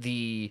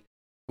we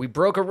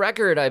broke a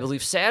record, I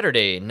believe,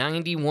 Saturday,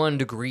 91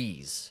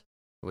 degrees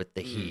with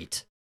the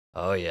heat.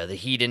 Oh yeah, the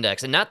heat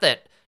index, and not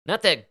that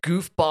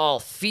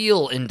goofball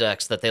feel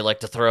index that they like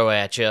to throw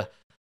at you.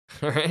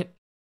 All right.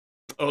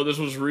 Oh, this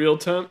was real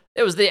temp?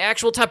 It was the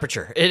actual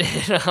temperature. Okay,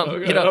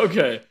 you know,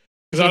 okay.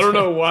 Because I don't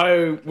know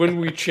why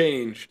when we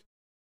changed.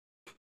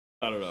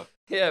 I don't know.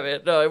 Yeah,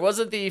 man. No, it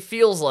wasn't the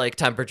feels like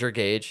temperature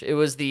gauge. It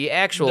was the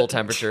actual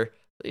temperature.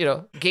 You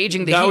know,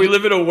 gauging the now heat. we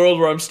live in a world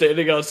where I'm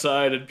standing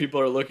outside and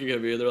people are looking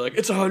at me and they're like,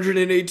 "It's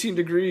 118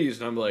 degrees,"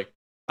 and I'm like,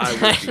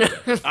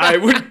 I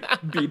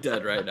would be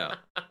dead right now.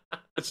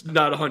 It's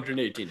not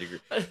 118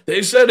 degrees.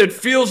 They said it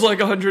feels like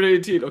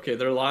 118. Okay,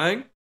 they're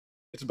lying.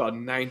 It's about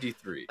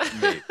 93,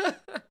 maybe.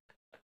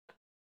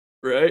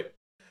 Right?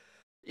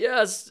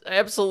 Yes,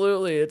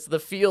 absolutely. It's the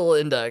feel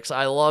index.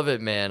 I love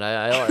it, man.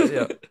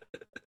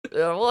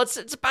 Well,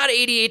 it's about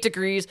 88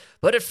 degrees,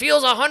 but it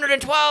feels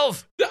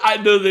 112. I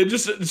know, they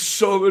just said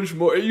so much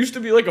more. It used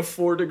to be like a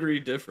 4-degree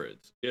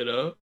difference, you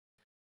know?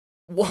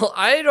 Well,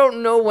 I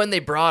don't know when they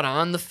brought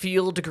on the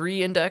feel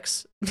degree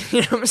index.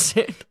 You know what I'm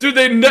saying? Dude,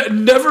 they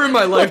never in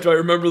my life do I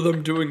remember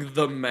them doing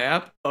the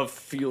map of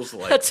feels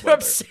like. That's weather.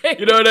 what I'm saying.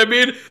 You know what I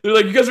mean? They're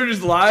like, you guys are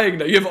just lying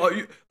now. You have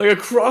like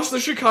across the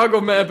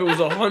Chicago map, it was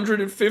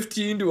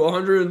 115 to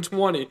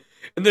 120,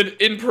 and then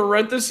in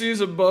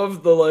parentheses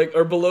above the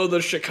or below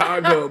the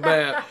Chicago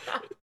map,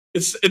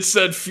 it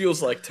said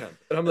feels like temp,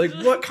 and I'm like,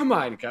 what? Come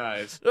on,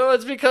 guys. No,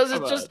 it's because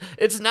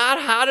it's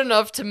not hot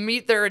enough to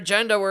meet their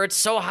agenda where it's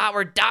so hot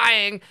we're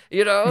dying,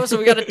 you know? So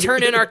we got to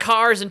turn in our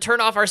cars and turn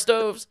off our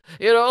stoves,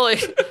 you know?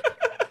 Like,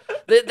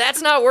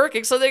 that's not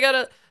working, so they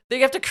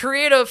have to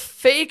create a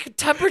fake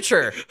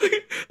temperature.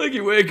 Like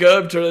you wake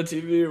up, turn on the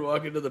TV, you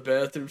walk into the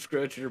bathroom,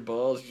 scratch your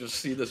balls, you just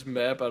see this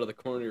map out of the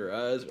corner of your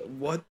eyes.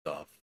 What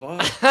the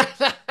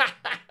fuck?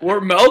 We're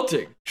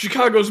melting.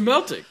 Chicago's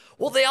melting.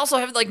 Well, they also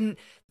have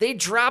they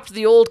dropped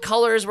the old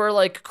colors where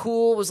like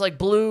cool was like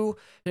blue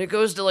and it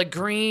goes to like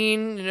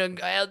green, you know,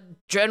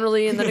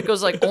 generally, and then it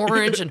goes like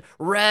orange and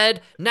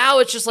red. Now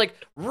it's just like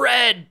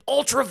red,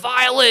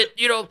 ultraviolet,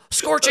 you know,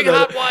 scorching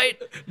hot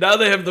white. Now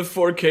they have the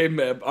 4K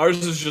map.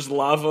 Ours is just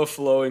lava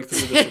flowing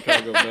through the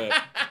Chicago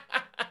map.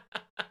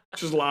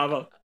 Just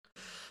lava.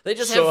 They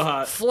just so have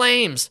hot.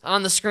 Flames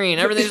on the screen.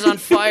 Everything's on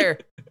fire.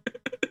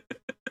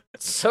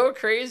 It's so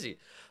crazy.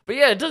 But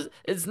yeah,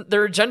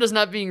 their agenda's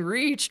not being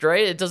reached,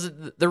 right? It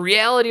doesn't. The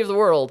reality of the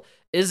world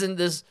isn't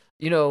this,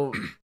 you know,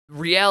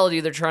 reality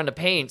they're trying to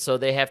paint. So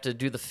they have to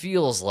do the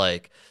feels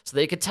like. So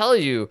they could tell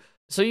you.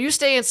 So you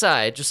stay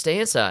inside, just stay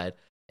inside,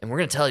 and we're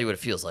gonna tell you what it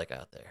feels like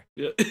out there.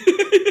 Yeah.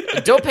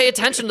 And don't pay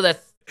attention to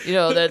that, you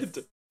know,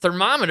 that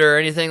thermometer or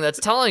anything that's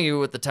telling you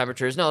what the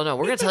temperature is. No,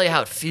 we're gonna tell you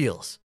how it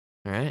feels.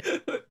 All right.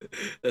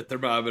 That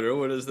thermometer.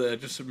 What is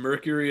that? Just some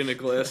mercury in a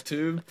glass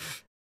tube.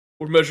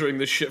 We're measuring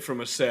this shit from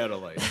a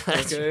satellite,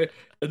 okay?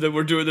 And then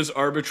we're doing this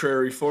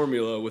arbitrary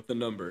formula with the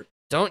number.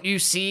 Don't you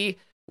see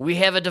we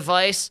have a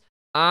device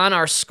on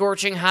our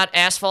scorching hot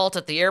asphalt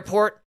at the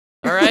airport,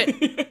 all right?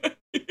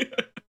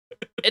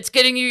 It's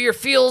getting you your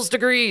feels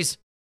degrees.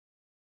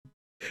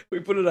 We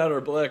put it on our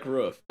black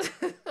roof.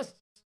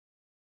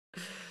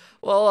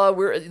 Well,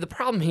 the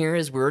problem here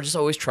is we're just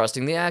always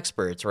trusting the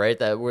experts, right?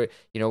 That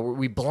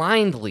we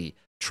blindly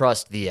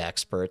trust the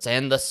experts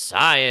and the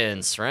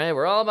science, right?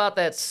 We're all about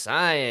that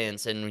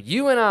science. And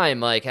you and I,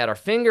 Mike, had our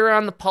finger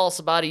on the pulse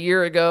about a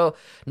year ago,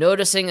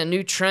 noticing a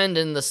new trend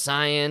in the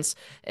science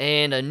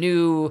and a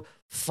new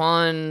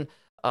fun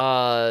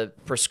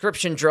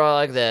prescription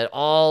drug that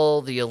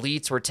all the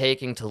elites were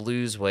taking to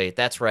lose weight.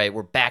 That's right.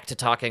 We're back to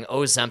talking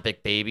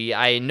Ozempic, baby.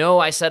 I know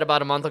I said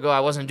about a month ago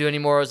I wasn't doing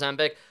any more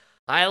Ozempic.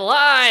 I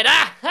lied.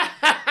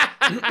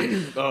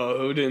 Oh,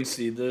 who didn't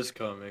see this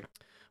coming?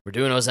 We're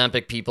doing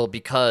Ozempic, people,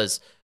 because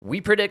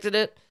we predicted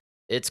it.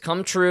 It's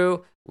come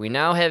true. We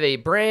now have a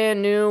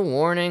brand new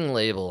warning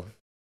label.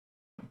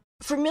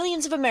 For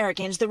millions of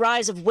Americans, the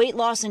rise of weight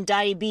loss and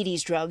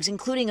diabetes drugs,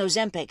 including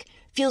Ozempic,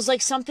 feels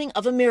like something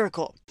of a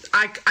miracle.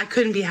 I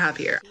couldn't be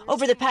happier.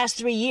 Over the past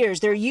 3 years,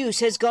 their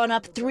use has gone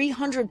up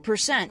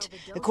 300%,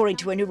 according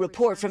to a new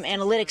report from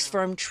analytics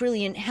firm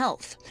Trilliant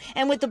Health.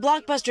 And with the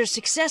blockbuster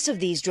success of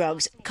these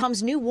drugs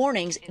comes new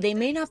warnings they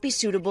may not be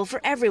suitable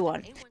for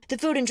everyone. The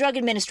Food and Drug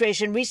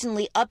Administration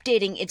recently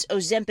updating its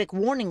Ozempic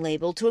warning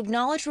label to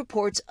acknowledge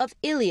reports of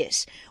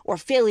ileus, or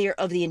failure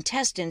of the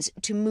intestines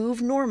to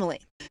move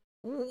normally.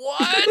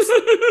 What?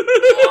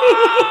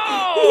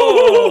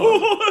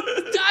 Whoa!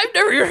 I've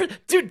never heard.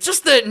 Dude,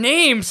 just that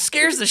name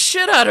scares the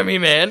shit out of me,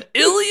 man.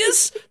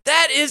 Ileus?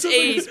 That is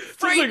a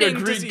frightening like a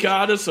Greek disease.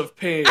 goddess of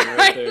pain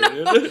right there,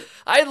 dude.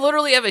 I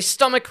literally have a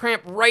stomach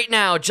cramp right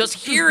now just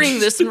hearing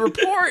this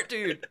report,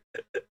 dude.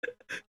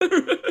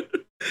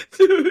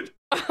 Dude.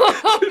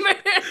 Oh, man,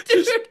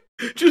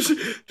 dude.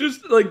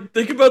 Just like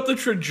think about the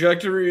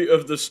trajectory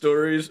of the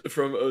stories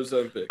from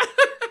Ozempic.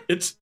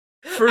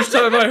 First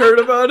time I heard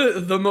about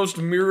it, the most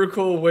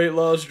miracle weight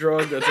loss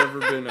drug that's ever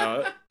been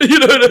out. You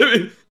know what I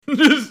mean?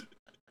 Just...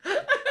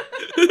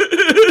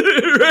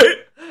 right?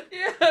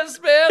 Yes,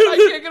 man.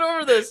 I can't get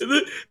over this. And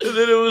then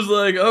it was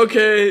like,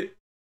 okay,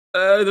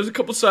 there's a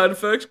couple side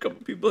effects. A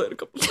couple people had a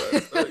couple side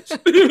effects.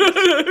 You know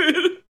what I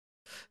mean?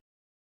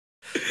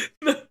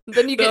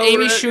 Then you get Now Amy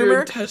we're at your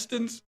Schumer.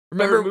 intestines.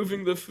 Remember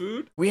removing the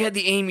food? We had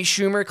the Amy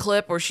Schumer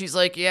clip where she's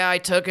like, yeah, I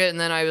took it, and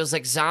then I was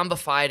like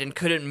zombified and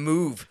couldn't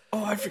move.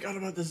 Oh, I forgot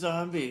about the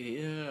zombie.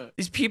 Yeah.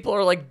 These people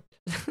are like,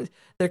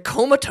 they're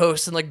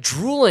comatose and like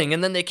drooling,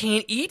 and then they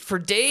can't eat for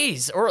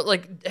days or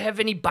like have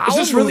any bowel Is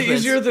this really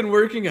movements. easier than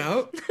working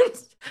out?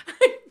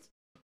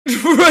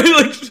 Right?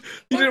 Like,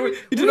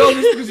 you did all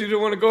this because you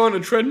didn't want to go on a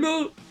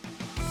treadmill?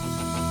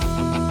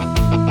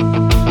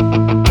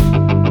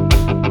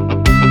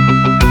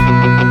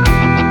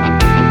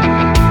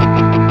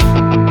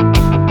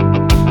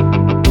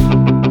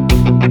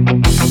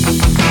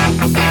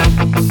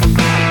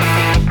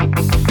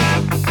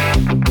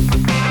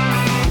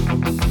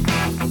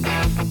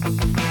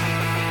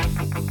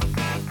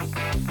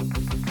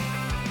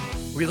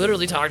 We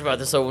literally talked about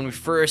this though when we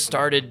first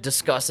started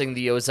discussing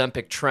the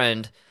Ozempic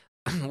trend,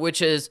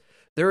 which is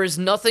there is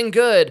nothing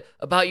good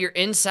about your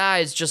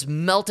insides just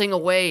melting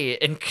away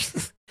and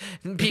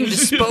being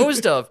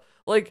disposed of.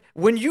 Like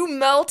when you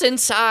melt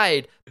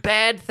inside,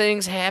 bad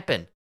things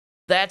happen.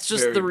 That's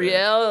just Very the bad.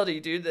 reality,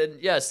 dude. And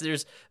yes,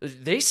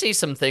 they say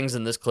some things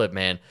in this clip,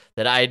 man,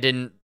 that I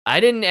didn't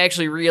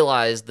actually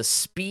realize the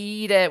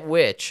speed at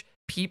which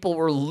people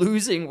were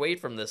losing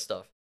weight from this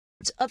stuff.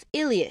 Of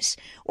ileus,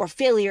 or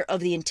failure of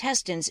the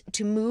intestines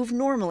to move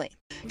normally.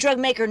 Drug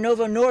maker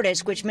Novo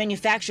Nordisk, which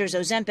manufactures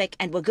Ozempic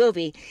and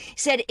Wegovy,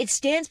 said it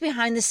stands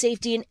behind the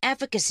safety and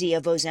efficacy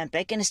of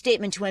Ozempic in a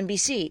statement to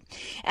NBC,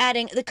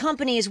 adding the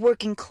company is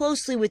working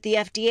closely with the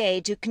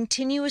FDA to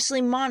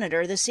continuously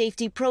monitor the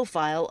safety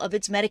profile of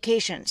its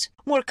medications.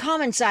 More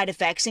common side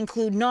effects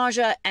include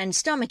nausea and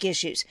stomach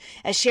issues,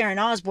 as Sharon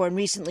Osbourne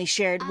recently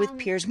shared with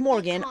Piers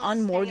Morgan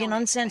on Morgan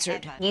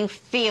Uncensored. You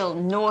feel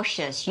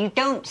nauseous. You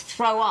don't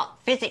throw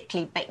up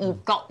physically, but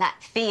you've got that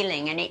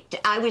feeling. And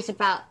I was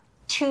about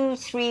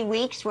 2-3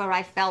 weeks where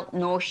I felt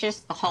nauseous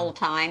the whole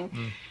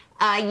time.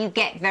 You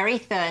get very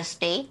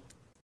thirsty,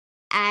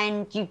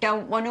 and you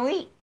don't want to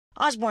eat.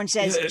 Osbourne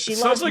says It she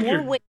sounds lost like more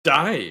you're weight.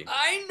 dying.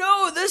 I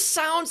know, this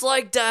sounds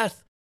like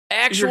death.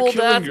 Actual You're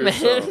death, killing man.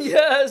 yourself.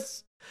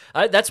 Yes.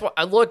 That's why,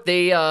 look,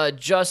 they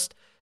just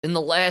in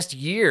the last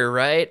year,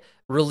 right,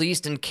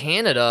 released in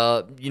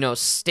Canada,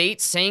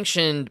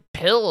 state-sanctioned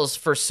pills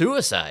for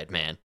suicide,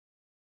 man.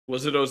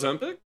 Was it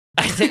Ozempic?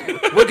 I think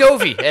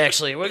Wegovy,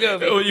 actually.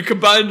 Wegovy. Oh, you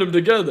combined them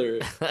together.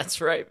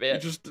 That's right, man.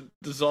 You just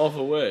dissolve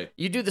away.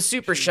 You do the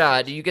super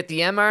shot. You get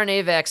the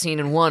mRNA vaccine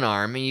in one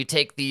arm, and you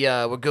take the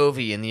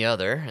Wegovy in the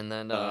other, and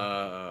then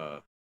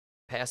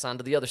pass on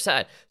to the other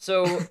side.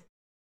 So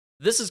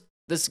this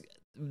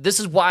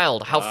is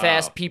wild how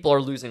fast people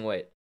are losing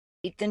weight.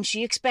 Than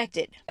she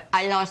expected.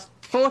 I lost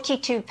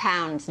 42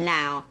 pounds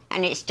now,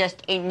 and it's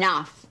just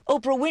enough.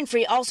 Oprah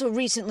Winfrey also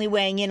recently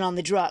weighing in on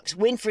the drugs.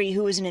 Winfrey,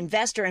 who is an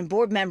investor and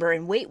board member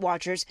in Weight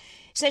Watchers,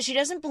 says she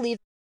doesn't believe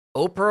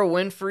Oprah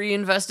Winfrey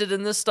invested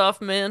in this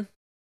stuff, man?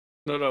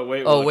 No,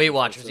 Weight Oh, Watchers. Weight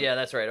Watchers. Yeah,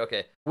 that's right.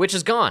 Okay. Which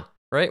is gone,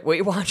 right?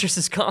 Weight Watchers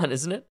is gone,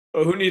 isn't it?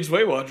 Oh, who needs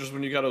Weight Watchers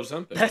when you got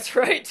Ozempic? That's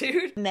right,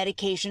 dude.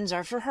 medications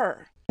are for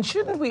her.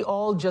 Shouldn't we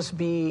all just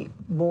be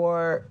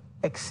more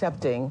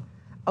accepting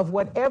of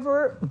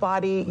whatever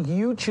body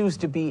you choose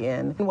to be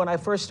in? When I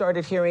first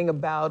started hearing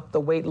about the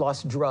weight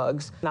loss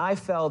drugs, I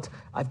felt,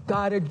 I've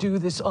got to do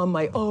this on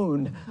my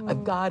own.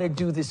 I've got to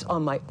do this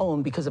on my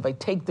own, because if I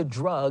take the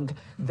drug,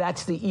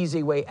 that's the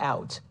easy way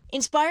out.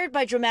 Inspired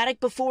by dramatic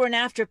before and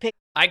after pictures.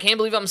 I can't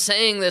believe I'm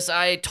saying this.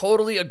 I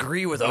totally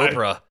agree with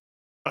Oprah.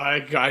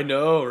 I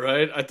know,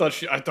 right? I thought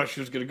she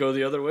was gonna go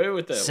the other way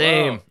with that.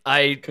 Same.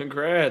 Wow.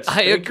 Congrats. I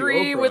Thank you,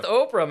 agree Oprah. with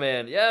Oprah,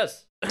 man.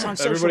 Yes.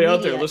 Everybody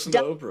out there, listen to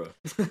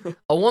Oprah.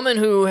 A woman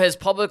who has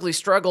publicly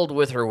struggled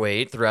with her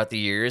weight throughout the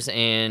years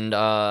and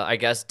I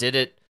guess did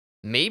it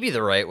maybe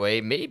the right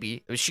way,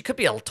 maybe. She could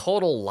be a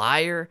total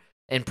liar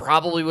and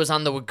probably was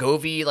on the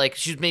Wegovy. Like,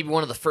 she's maybe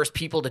one of the first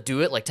people to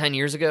do it like 10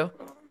 years ago.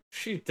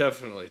 She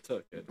definitely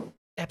took it.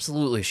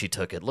 Absolutely, she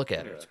took it. Look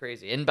at her. It's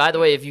crazy. And by the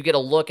way, if you get a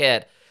look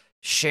at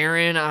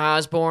Sharon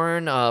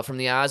Osbourne from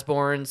the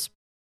Osbournes,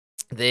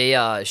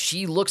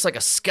 she looks like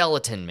a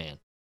skeleton, man.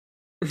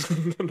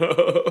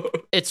 No.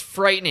 It's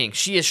frightening.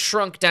 She has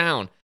shrunk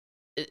down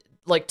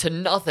like to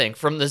nothing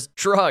from this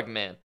drug,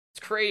 man.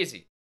 It's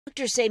crazy.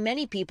 Doctors say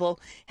many people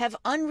have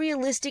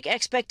unrealistic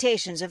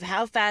expectations of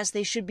how fast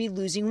they should be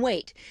losing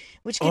weight,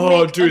 which can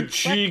make dude,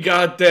 she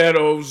got that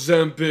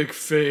Ozempic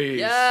face.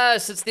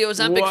 Yes, it's the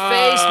Ozempic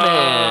face,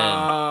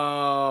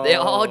 man. They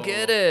all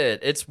get it.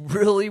 It's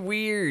really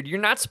weird. You're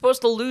not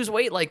supposed to lose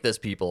weight like this,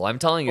 people. I'm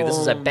telling you, this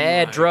is a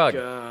bad drug.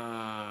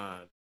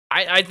 God.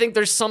 I think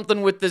there's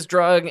something with this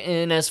drug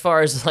in as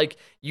far as like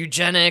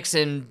eugenics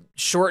and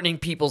shortening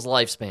people's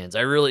lifespans. I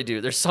really do.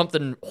 There's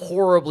something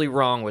horribly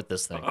wrong with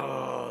this thing.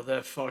 Oh,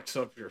 that fucks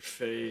up your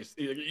face.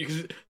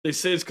 They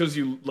say it's because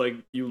you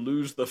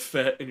lose the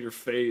fat in your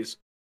face,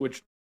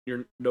 which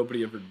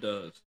nobody ever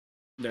does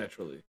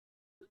naturally.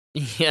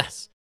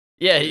 Yes.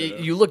 Yeah,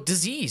 you look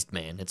diseased,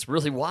 man. It's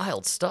really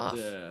wild stuff.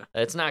 Yeah.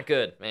 It's not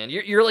good, man.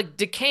 You're like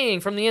decaying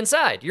from the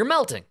inside. You're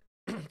melting.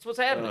 That's what's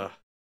happening.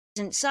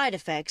 Side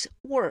effects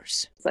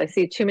worse. I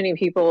see too many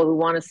people who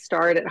want to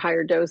start at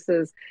higher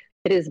doses.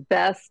 It is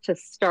best to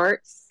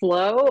start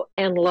slow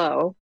and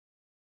low.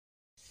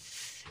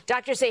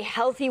 Doctors say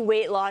healthy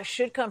weight loss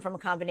should come from a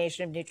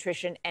combination of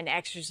nutrition and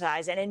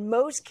exercise, and in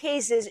most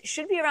cases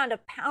should be around a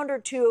pound or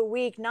two a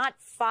week, not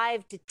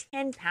 5 to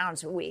 10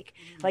 pounds a week,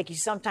 like you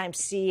sometimes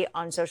see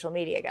on social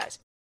media, guys.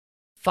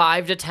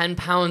 5 to 10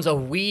 pounds a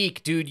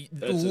week, dude.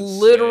 That's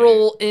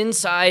literal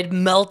inside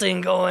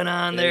melting going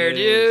on there,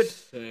 dude.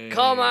 Insane.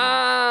 Come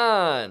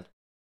on.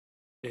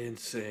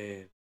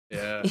 Insane.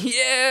 Yeah.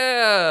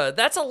 Yeah.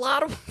 That's a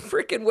lot of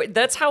freaking weight.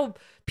 That's how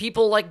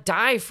people like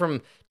die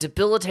from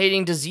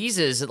debilitating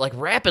diseases like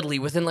rapidly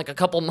within like a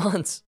couple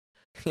months.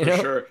 For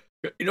sure.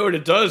 You know what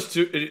it does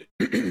too?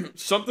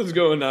 Something's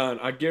going on.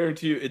 I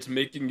guarantee you it's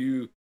making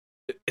you,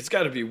 it's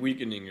got to be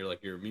weakening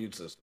your immune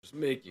system. It's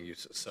making you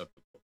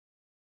susceptible.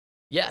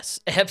 Yes,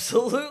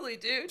 absolutely,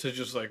 dude. To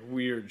just like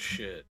weird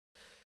shit.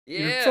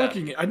 Yeah.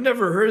 I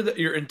never heard that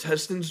your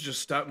intestines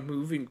just stop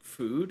moving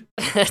food.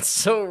 That's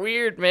so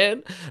weird,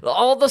 man.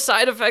 All the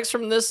side effects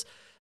from this,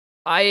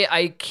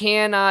 I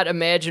cannot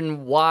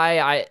imagine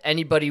why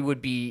anybody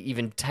would be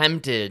even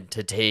tempted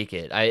to take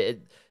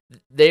it.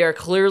 They are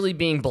clearly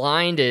being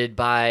blinded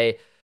by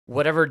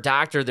whatever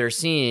doctor they're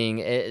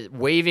seeing,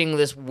 waving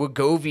this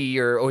Wegovy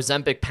or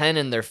Ozempic pen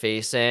in their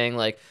face, saying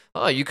like,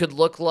 "Oh, you could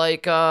look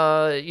like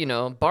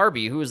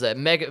Barbie. Who is that?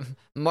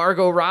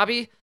 Margot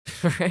Robbie,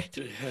 right?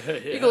 Yeah.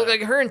 You could look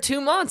like her in 2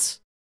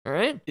 months, all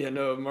right?" Yeah,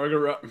 no, Margot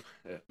Robbie.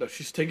 No,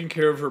 she's taken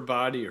care of her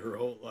body her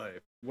whole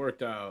life.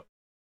 Worked out.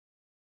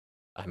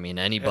 I mean,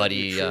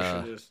 anybody.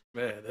 Man,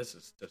 that's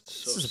so.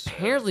 This is sad.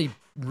 apparently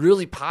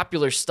really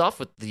popular stuff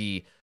with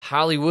the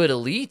Hollywood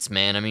elites,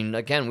 man. I mean,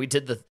 again, we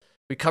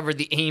covered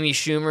the Amy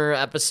Schumer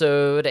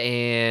episode,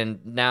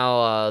 and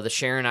now the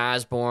Sharon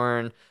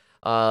Osbourne.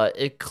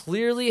 It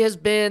clearly has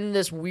been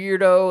this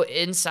weirdo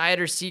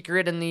insider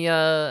secret in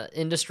the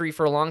industry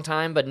for a long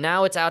time, but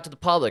now it's out to the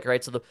public,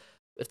 right? So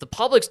if the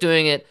public's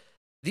doing it,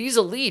 these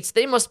elites,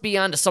 they must be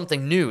onto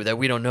something new that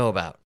we don't know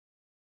about.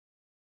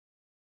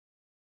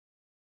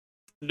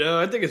 No,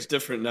 I think it's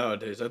different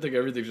nowadays. I think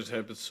everything just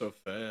happens so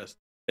fast.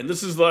 And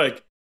this is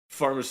like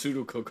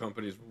pharmaceutical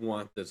companies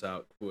want this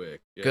out quick.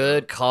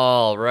 Good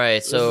call, right?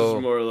 This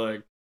is more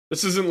like,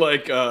 this isn't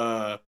like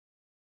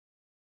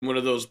one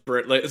of those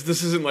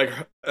this isn't like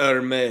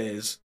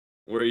Hermes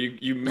where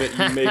you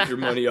make your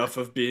money off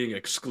of being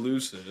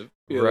exclusive.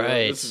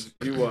 Right.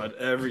 You want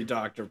every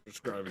doctor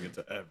prescribing it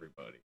to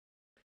everybody.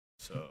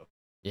 So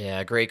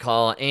yeah, great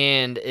call.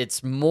 And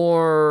it's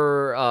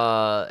more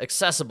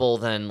accessible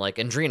than like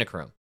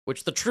adrenochrome,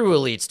 which the true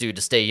elites do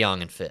to stay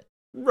young and fit.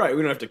 Right,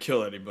 we don't have to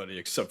kill anybody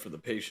except for the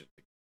patient.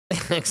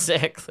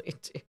 Exactly.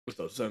 Dude. With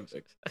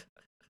Ozempic.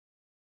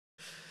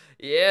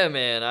 Yeah,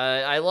 man.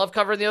 I love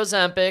covering the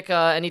Ozempic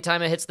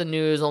anytime it hits the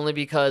news, only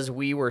because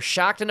we were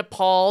shocked and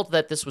appalled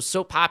that this was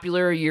so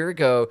popular a year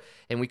ago,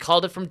 and we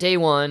called it from day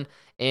one,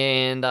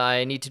 and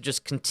I need to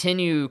just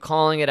continue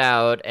calling it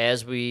out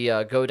as we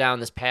go down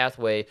this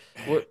pathway.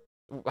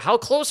 How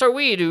close are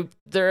we to,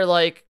 they're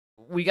like,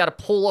 we got to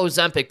pull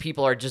Ozempic,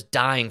 people are just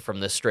dying from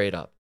this straight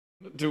up.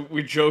 Do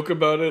we joke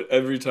about it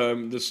every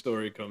time this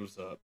story comes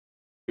up?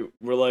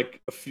 We're like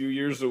a few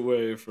years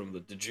away from the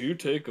 "Did you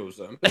take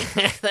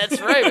Ozempic?"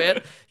 That's right,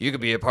 man. You could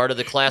be a part of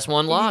the Class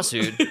 1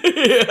 lawsuit.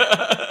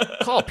 Yeah.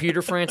 Call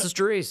Peter Francis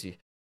Geraci.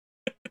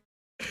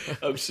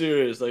 I'm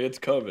serious. Like, it's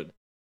coming.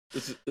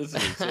 This is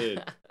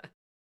insane.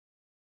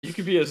 You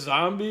could be a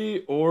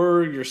zombie,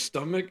 or your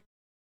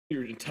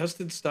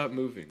intestines stop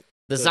moving.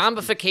 The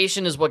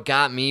zombification is what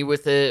got me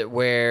with it,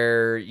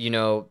 where,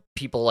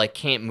 people like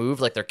can't move,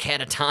 like they're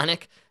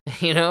catatonic,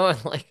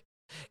 and like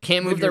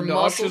can't move their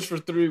muscles for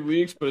 3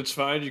 weeks, but it's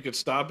fine. You could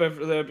stop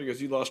after that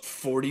because you lost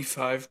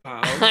 45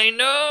 pounds. I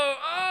know.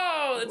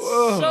 Oh, it's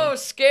so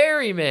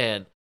scary,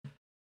 man.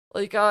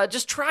 Like,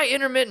 just try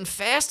intermittent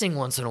fasting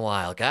once in a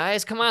while,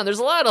 guys. Come on, there's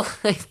a lot of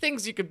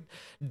things you could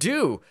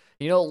do.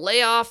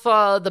 Lay off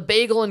the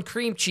bagel and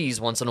cream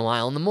cheese once in a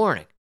while in the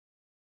morning.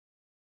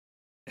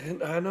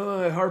 And I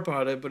know I harp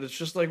on it, but it's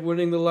just like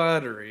winning the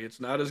lottery. It's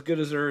not as good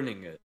as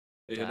earning it.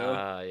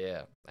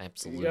 Yeah,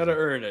 absolutely. You gotta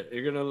earn it.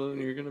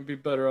 You're gonna be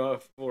better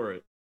off for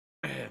it.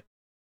 Man,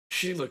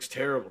 she looks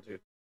terrible, dude.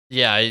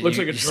 Yeah, looks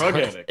like a drug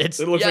addict.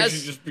 It looks like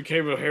she just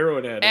became a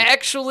heroin addict.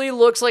 Actually,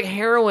 looks like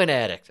heroin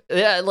addict.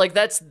 Yeah, like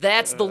that's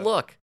the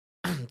look.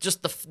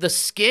 Just the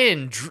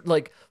skin,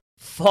 like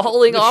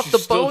falling off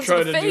the bones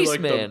of the face,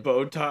 man. The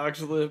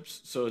Botox lips,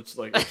 so it's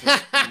like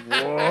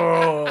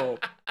whoa,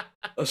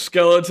 a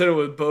skeleton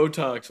with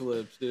Botox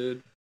lips,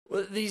 dude.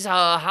 These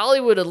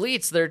Hollywood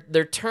elites,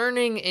 they're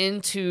turning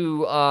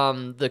into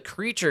the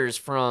creatures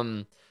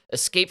from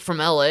Escape from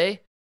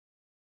L.A.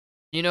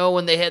 You know,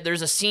 when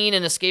there's a scene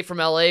in Escape from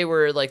LA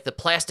where like the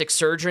plastic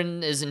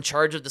surgeon is in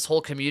charge of this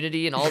whole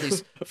community and all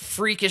these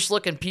freakish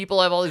looking people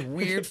have all these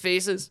weird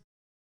faces.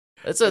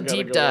 That's a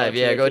deep dive.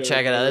 Yeah, go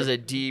check it out. That's a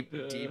deep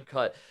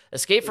cut.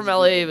 Escape from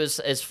LA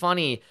is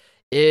funny.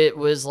 It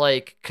was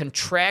like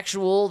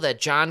contractual that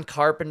John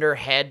Carpenter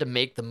had to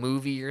make the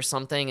movie or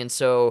something. And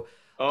so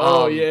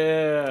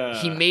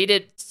he made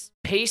it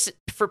pace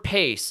for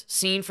pace,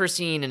 scene for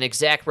scene, an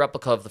exact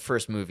replica of the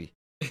first movie.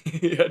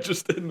 Yeah,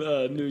 just in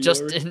New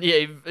York.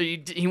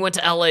 He went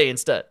to LA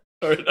instead.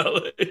 Or in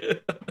LA.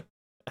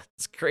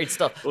 It's great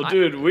stuff. Well,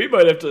 dude, we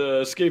might have to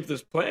escape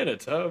this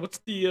planet, huh? What's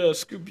the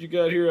scoop you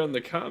got here on the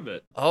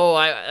comet? Oh,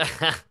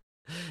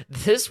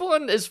 this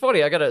one is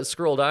funny. I gotta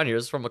scroll down here.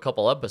 It's from a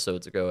couple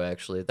episodes ago,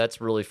 actually. That's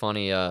really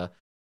funny. I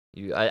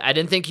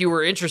didn't think you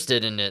were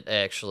interested in it,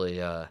 actually.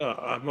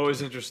 I'm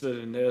always interested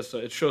in this.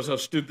 It shows how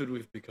stupid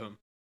we've become.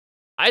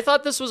 I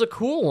thought this was a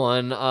cool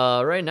one.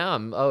 Right now,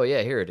 oh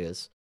yeah, here it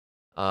is.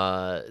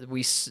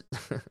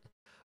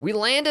 We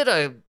landed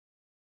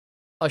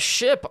a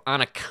ship on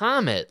a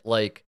comet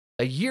like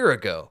a year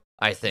ago,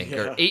 I think,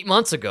 or 8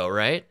 months ago,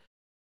 right?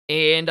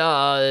 And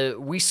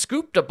we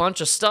scooped a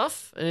bunch of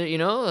stuff,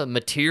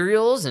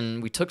 materials,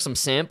 and we took some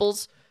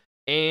samples.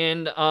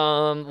 And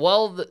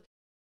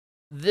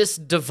this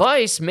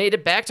device made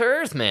it back to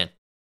Earth, man.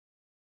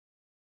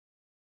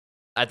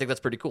 I think that's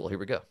pretty cool. Here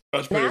we go.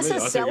 NASA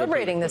is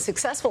celebrating the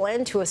successful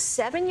end to a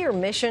 7-year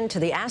mission to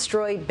the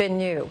asteroid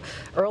Bennu.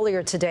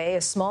 Earlier today,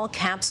 a small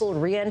capsule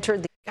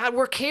re-entered the... God,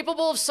 we're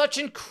capable of such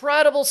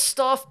incredible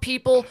stuff,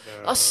 people.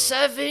 A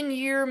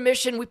 7-year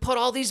mission. We put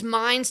all these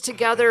minds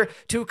together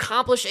to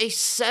accomplish a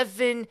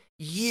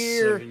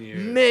 7-year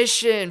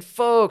mission,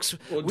 folks.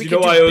 Well, do you know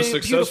why it was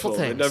successful?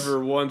 They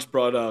never once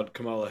brought out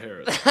Kamala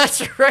Harris.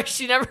 That's right.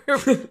 She never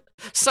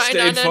signed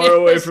on. Stayed far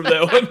away from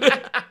that one.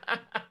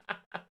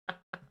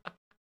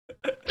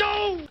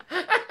 No!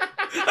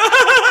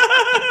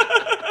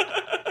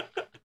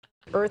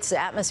 Earth's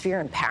atmosphere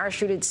and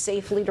parachuted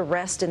safely to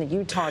rest in the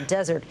Utah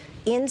desert.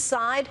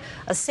 Inside,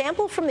 a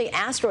sample from the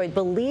asteroid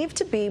believed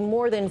to be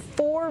more than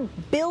 4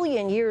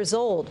 billion years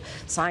old.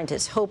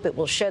 Scientists hope it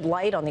will shed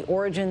light on the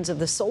origins of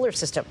the solar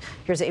system.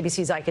 Here's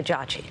ABC's Ike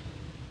Ejiochi.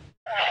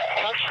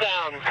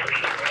 Touchdown.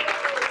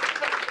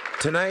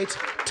 Tonight,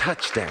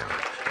 touchdown.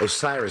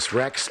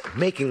 OSIRIS-REx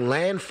making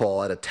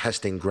landfall at a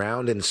testing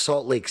ground in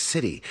Salt Lake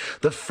City.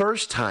 The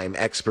first time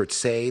experts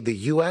say the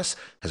U.S.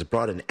 has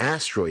brought an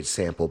asteroid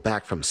sample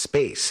back from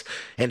space,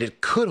 and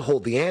it could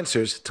hold the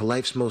answers to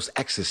life's most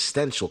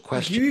existential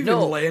questions. You even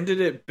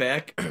landed it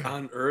back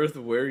on Earth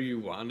where you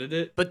wanted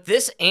it? But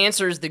this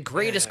answers the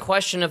greatest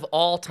question of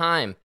all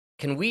time.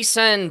 Can we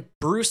send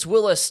Bruce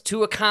Willis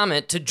to a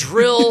comet to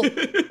drill,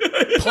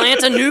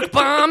 plant a nuke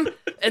bomb,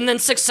 and then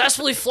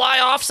successfully fly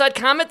off said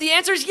comet? The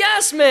answer is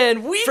yes,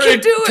 man. We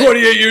can do it.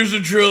 28 years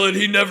of drilling,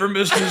 he never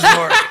missed his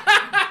mark.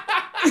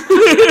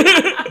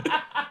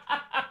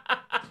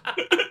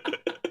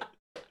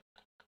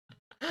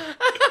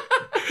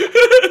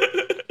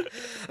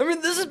 I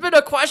mean, this has been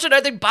a question,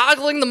 I think,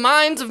 boggling the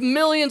minds of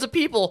millions of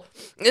people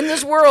in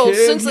this world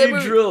since they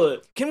drill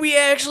it. Can we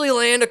actually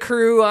land a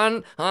crew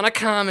on a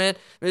comet?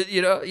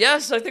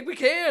 Yes, I think we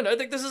can. I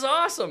think this is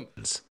awesome.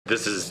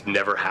 This has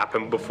never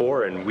happened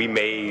before, and we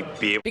may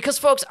be able... Because,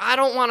 folks, I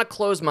don't want to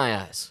close my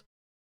eyes.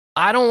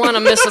 I don't want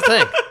to miss a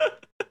thing.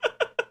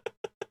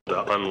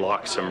 To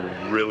unlock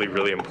some really,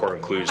 really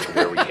important clues to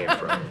where we came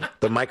from.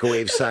 The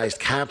microwave-sized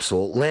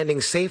capsule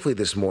landing safely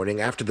this morning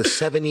after the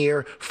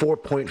 7-year,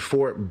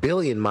 4.4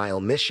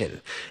 billion-mile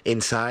mission.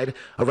 Inside,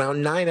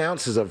 around 9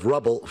 ounces of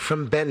rubble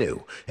from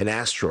Bennu, an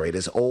asteroid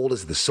as old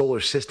as the solar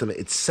system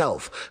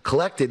itself,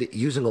 collected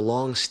using a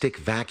long stick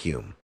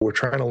vacuum. We're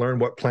trying to learn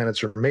what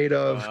planets are made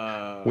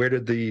of, where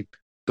did the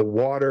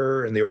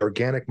water and the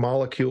organic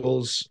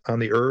molecules on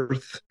the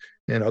Earth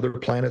and other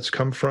planets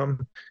come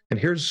from. And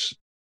here's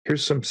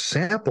some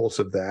samples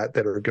of that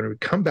are going to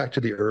come back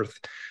to the Earth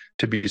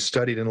to be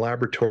studied in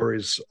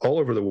laboratories all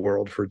over the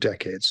world for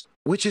decades.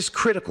 Which is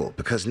critical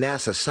because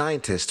NASA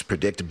scientists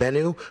predict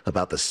Bennu,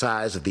 about the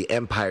size of the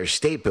Empire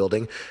State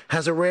Building,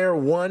 has a rare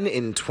 1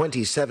 in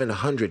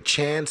 2,700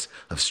 chance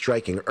of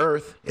striking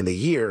Earth in the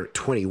year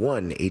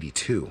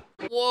 2182.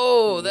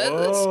 Whoa,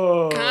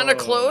 that's kind of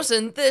close,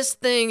 and this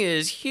thing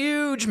is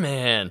huge,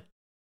 man.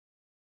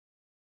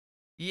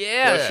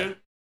 Yeah.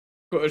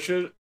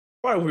 Question.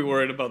 Why are we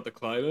worried about the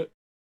climate?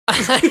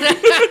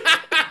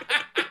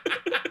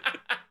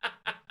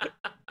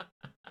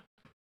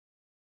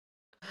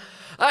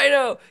 I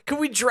know. Can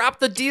we drop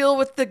the deal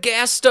with the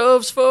gas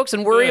stoves, folks,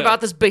 and worry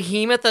about this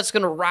behemoth that's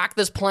going to rock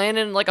this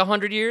planet in like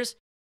 100 years?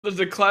 There's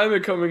the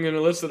climate coming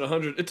in less than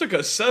 100. It took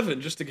us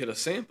 7 just to get a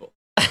sample.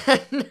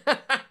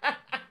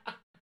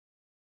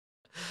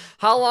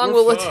 How long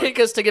will it take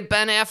us to get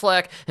Ben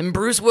Affleck and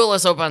Bruce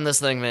Willis up on this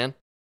thing, man?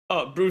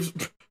 Bruce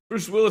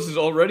Willis is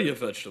already a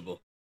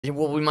vegetable.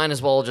 Well, we might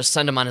as well just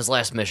send him on his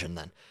last mission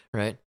then,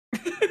 right?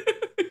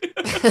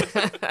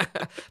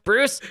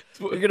 Bruce,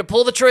 you're going to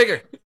pull the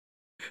trigger.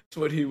 That's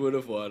what he would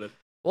have wanted.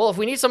 Well, if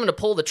we need someone to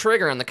pull the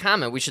trigger on the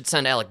comet, we should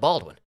send Alec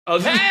Baldwin.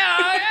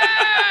 Yeah!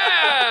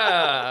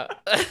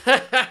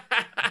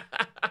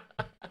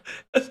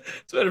 As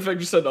a matter of fact,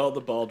 you said all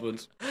the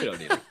Baldwins. We don't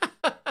need them.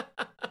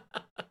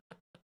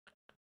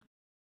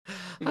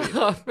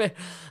 Oh, man.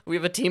 We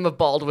have a team of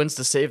Baldwins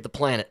to save the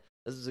planet.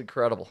 This is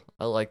incredible.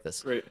 I like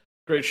this.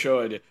 Great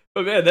show idea.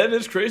 But man, that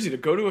is crazy to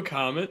go to a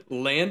comet,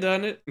 land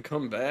on it, and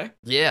come back.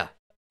 Yeah,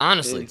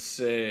 honestly.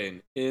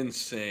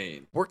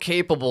 Insane. We're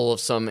capable of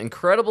some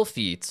incredible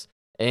feats,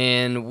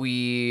 and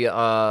we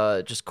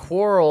just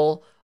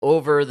quarrel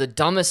over the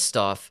dumbest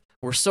stuff.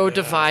 We're so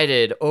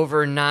divided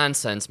over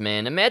nonsense,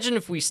 man. Imagine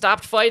if we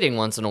stopped fighting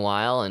once in a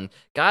while and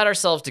got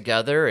ourselves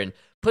together and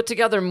put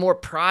together more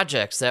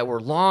projects that were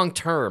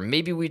long-term.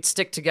 Maybe we'd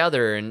stick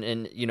together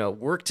and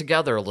work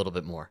together a little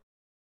bit more.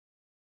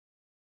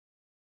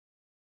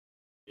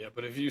 Yeah,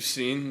 but have you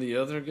seen the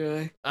other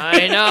guy?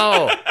 I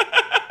know.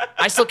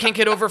 I still can't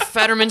get over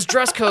Fetterman's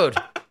dress code.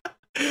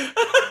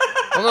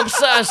 I'm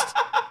obsessed.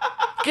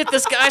 Get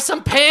this guy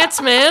some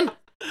pants, man.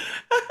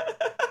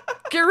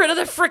 Get rid of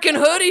that freaking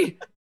hoodie.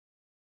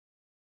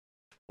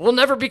 We'll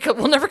never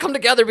come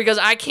together because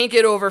I can't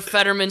get over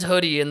Fetterman's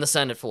hoodie in the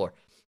Senate floor.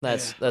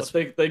 That's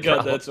thank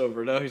God that's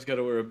over. Now he's got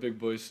to wear a big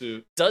boy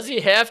suit. Does he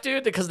have to?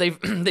 Because they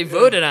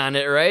voted on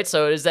it, right?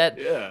 So does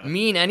that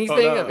mean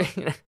anything? Oh, no. I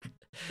mean,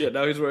 yeah,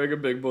 now he's wearing a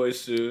big boy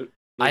suit.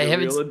 Like a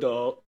real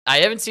adult. I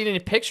haven't seen any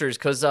pictures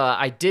because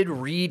I did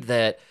read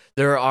that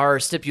there are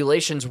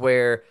stipulations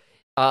where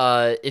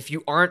if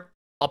you aren't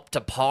up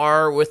to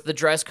par with the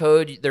dress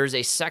code, there's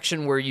a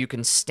section where you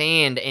can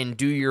stand and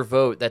do your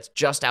vote that's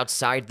just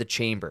outside the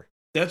chamber.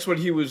 That's what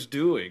he was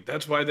doing.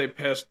 That's why they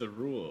passed the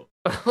rule.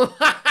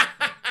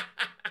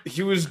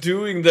 He was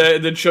doing that,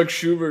 and then Chuck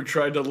Schumer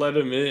tried to let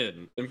him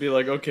in and be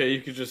like, okay, you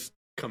could just,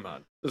 come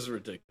on. This is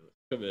ridiculous.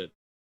 Come in.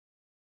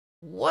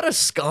 What a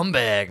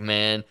scumbag,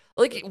 man.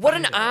 Like, what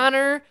an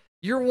honor.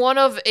 You're one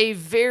of a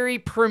very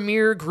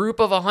premier group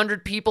of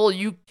 100 people.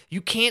 You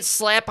can't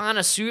slap on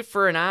a suit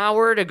for an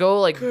hour to go,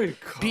 like,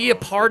 be a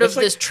part of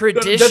this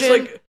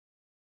tradition.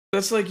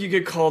 That's like you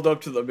get called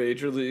up to the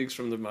major leagues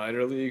from the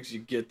minor leagues. You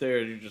get there,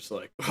 and you're just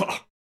like, oh,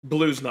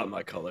 blue's not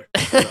my color.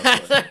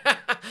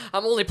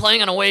 I'm only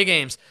playing on away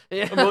games.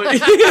 Yeah.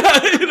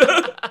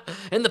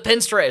 In the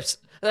pinstripes.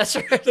 That's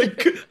right.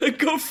 Like,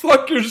 go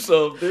fuck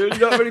yourself, dude. You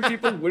know how many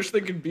people wish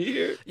they could be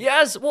here?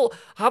 Yes. Well,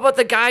 how about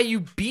the guy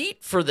you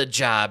beat for the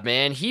job,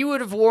 man? He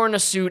would have worn a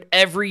suit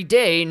every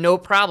day, no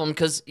problem,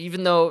 because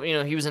even though,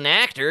 he was an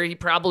actor, he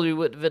probably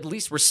would have at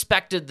least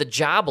respected the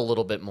job a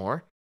little bit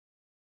more.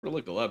 Would have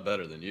looked a lot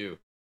better than you.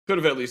 Could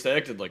have at least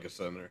acted like a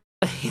senator.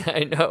 Yeah,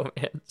 I know,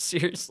 man.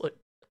 Seriously.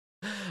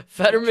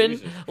 Fetterman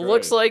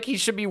looks like he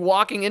should be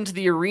walking into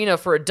the arena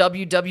for a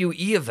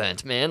WWE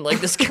event, man.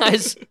 Like, this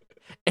guy's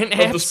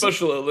the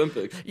Special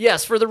Olympics.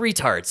 Yes, for the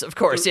retards, of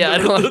course. Yeah, I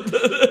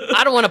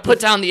don't want to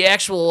put down the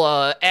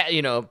actual,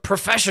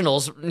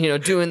 professionals,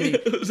 doing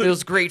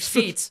those great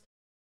feats.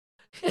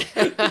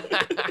 Yeah,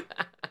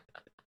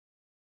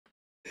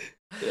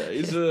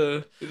 he's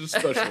a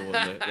special one,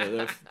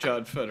 that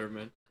John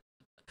Fetterman.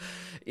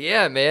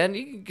 Yeah, man,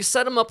 you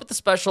set him up at the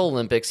Special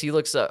Olympics. He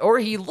looks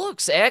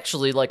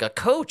actually like a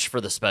coach for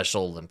the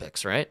Special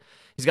Olympics, right?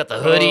 He's got the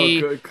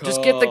hoodie.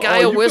 Just get the guy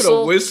a whistle.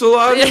 Put a whistle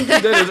on him?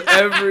 That is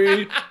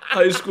every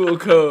high school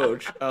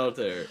coach out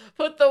there.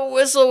 Put the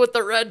whistle with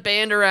the red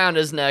band around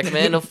his neck,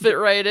 man. He'll fit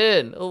right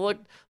in. He'll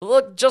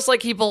look just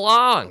like he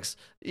belongs.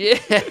 Yeah,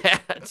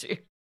 dude.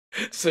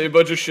 Say a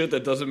bunch of shit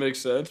that doesn't make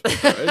sense.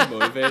 Right?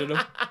 Motivated him.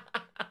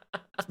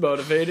 It's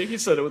motivating. He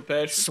said it with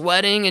passion.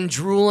 Sweating and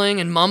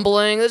drooling and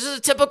mumbling. This is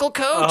a typical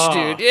coach,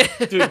 dude.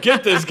 Yeah. Dude,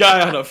 get this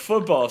guy on a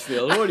football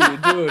field. What are you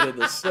doing in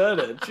the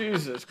Senate?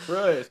 Jesus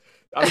Christ.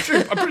 I'm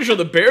pretty sure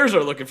the Bears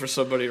are looking for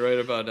somebody right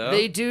about now.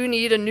 They do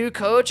need a new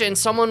coach and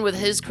someone with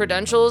his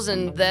credentials,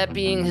 and that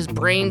being his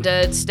brain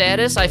dead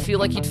status. I feel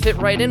like he'd fit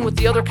right in with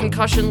the other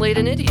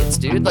concussion-laden idiots,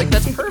 dude. Like,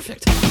 that's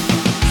perfect.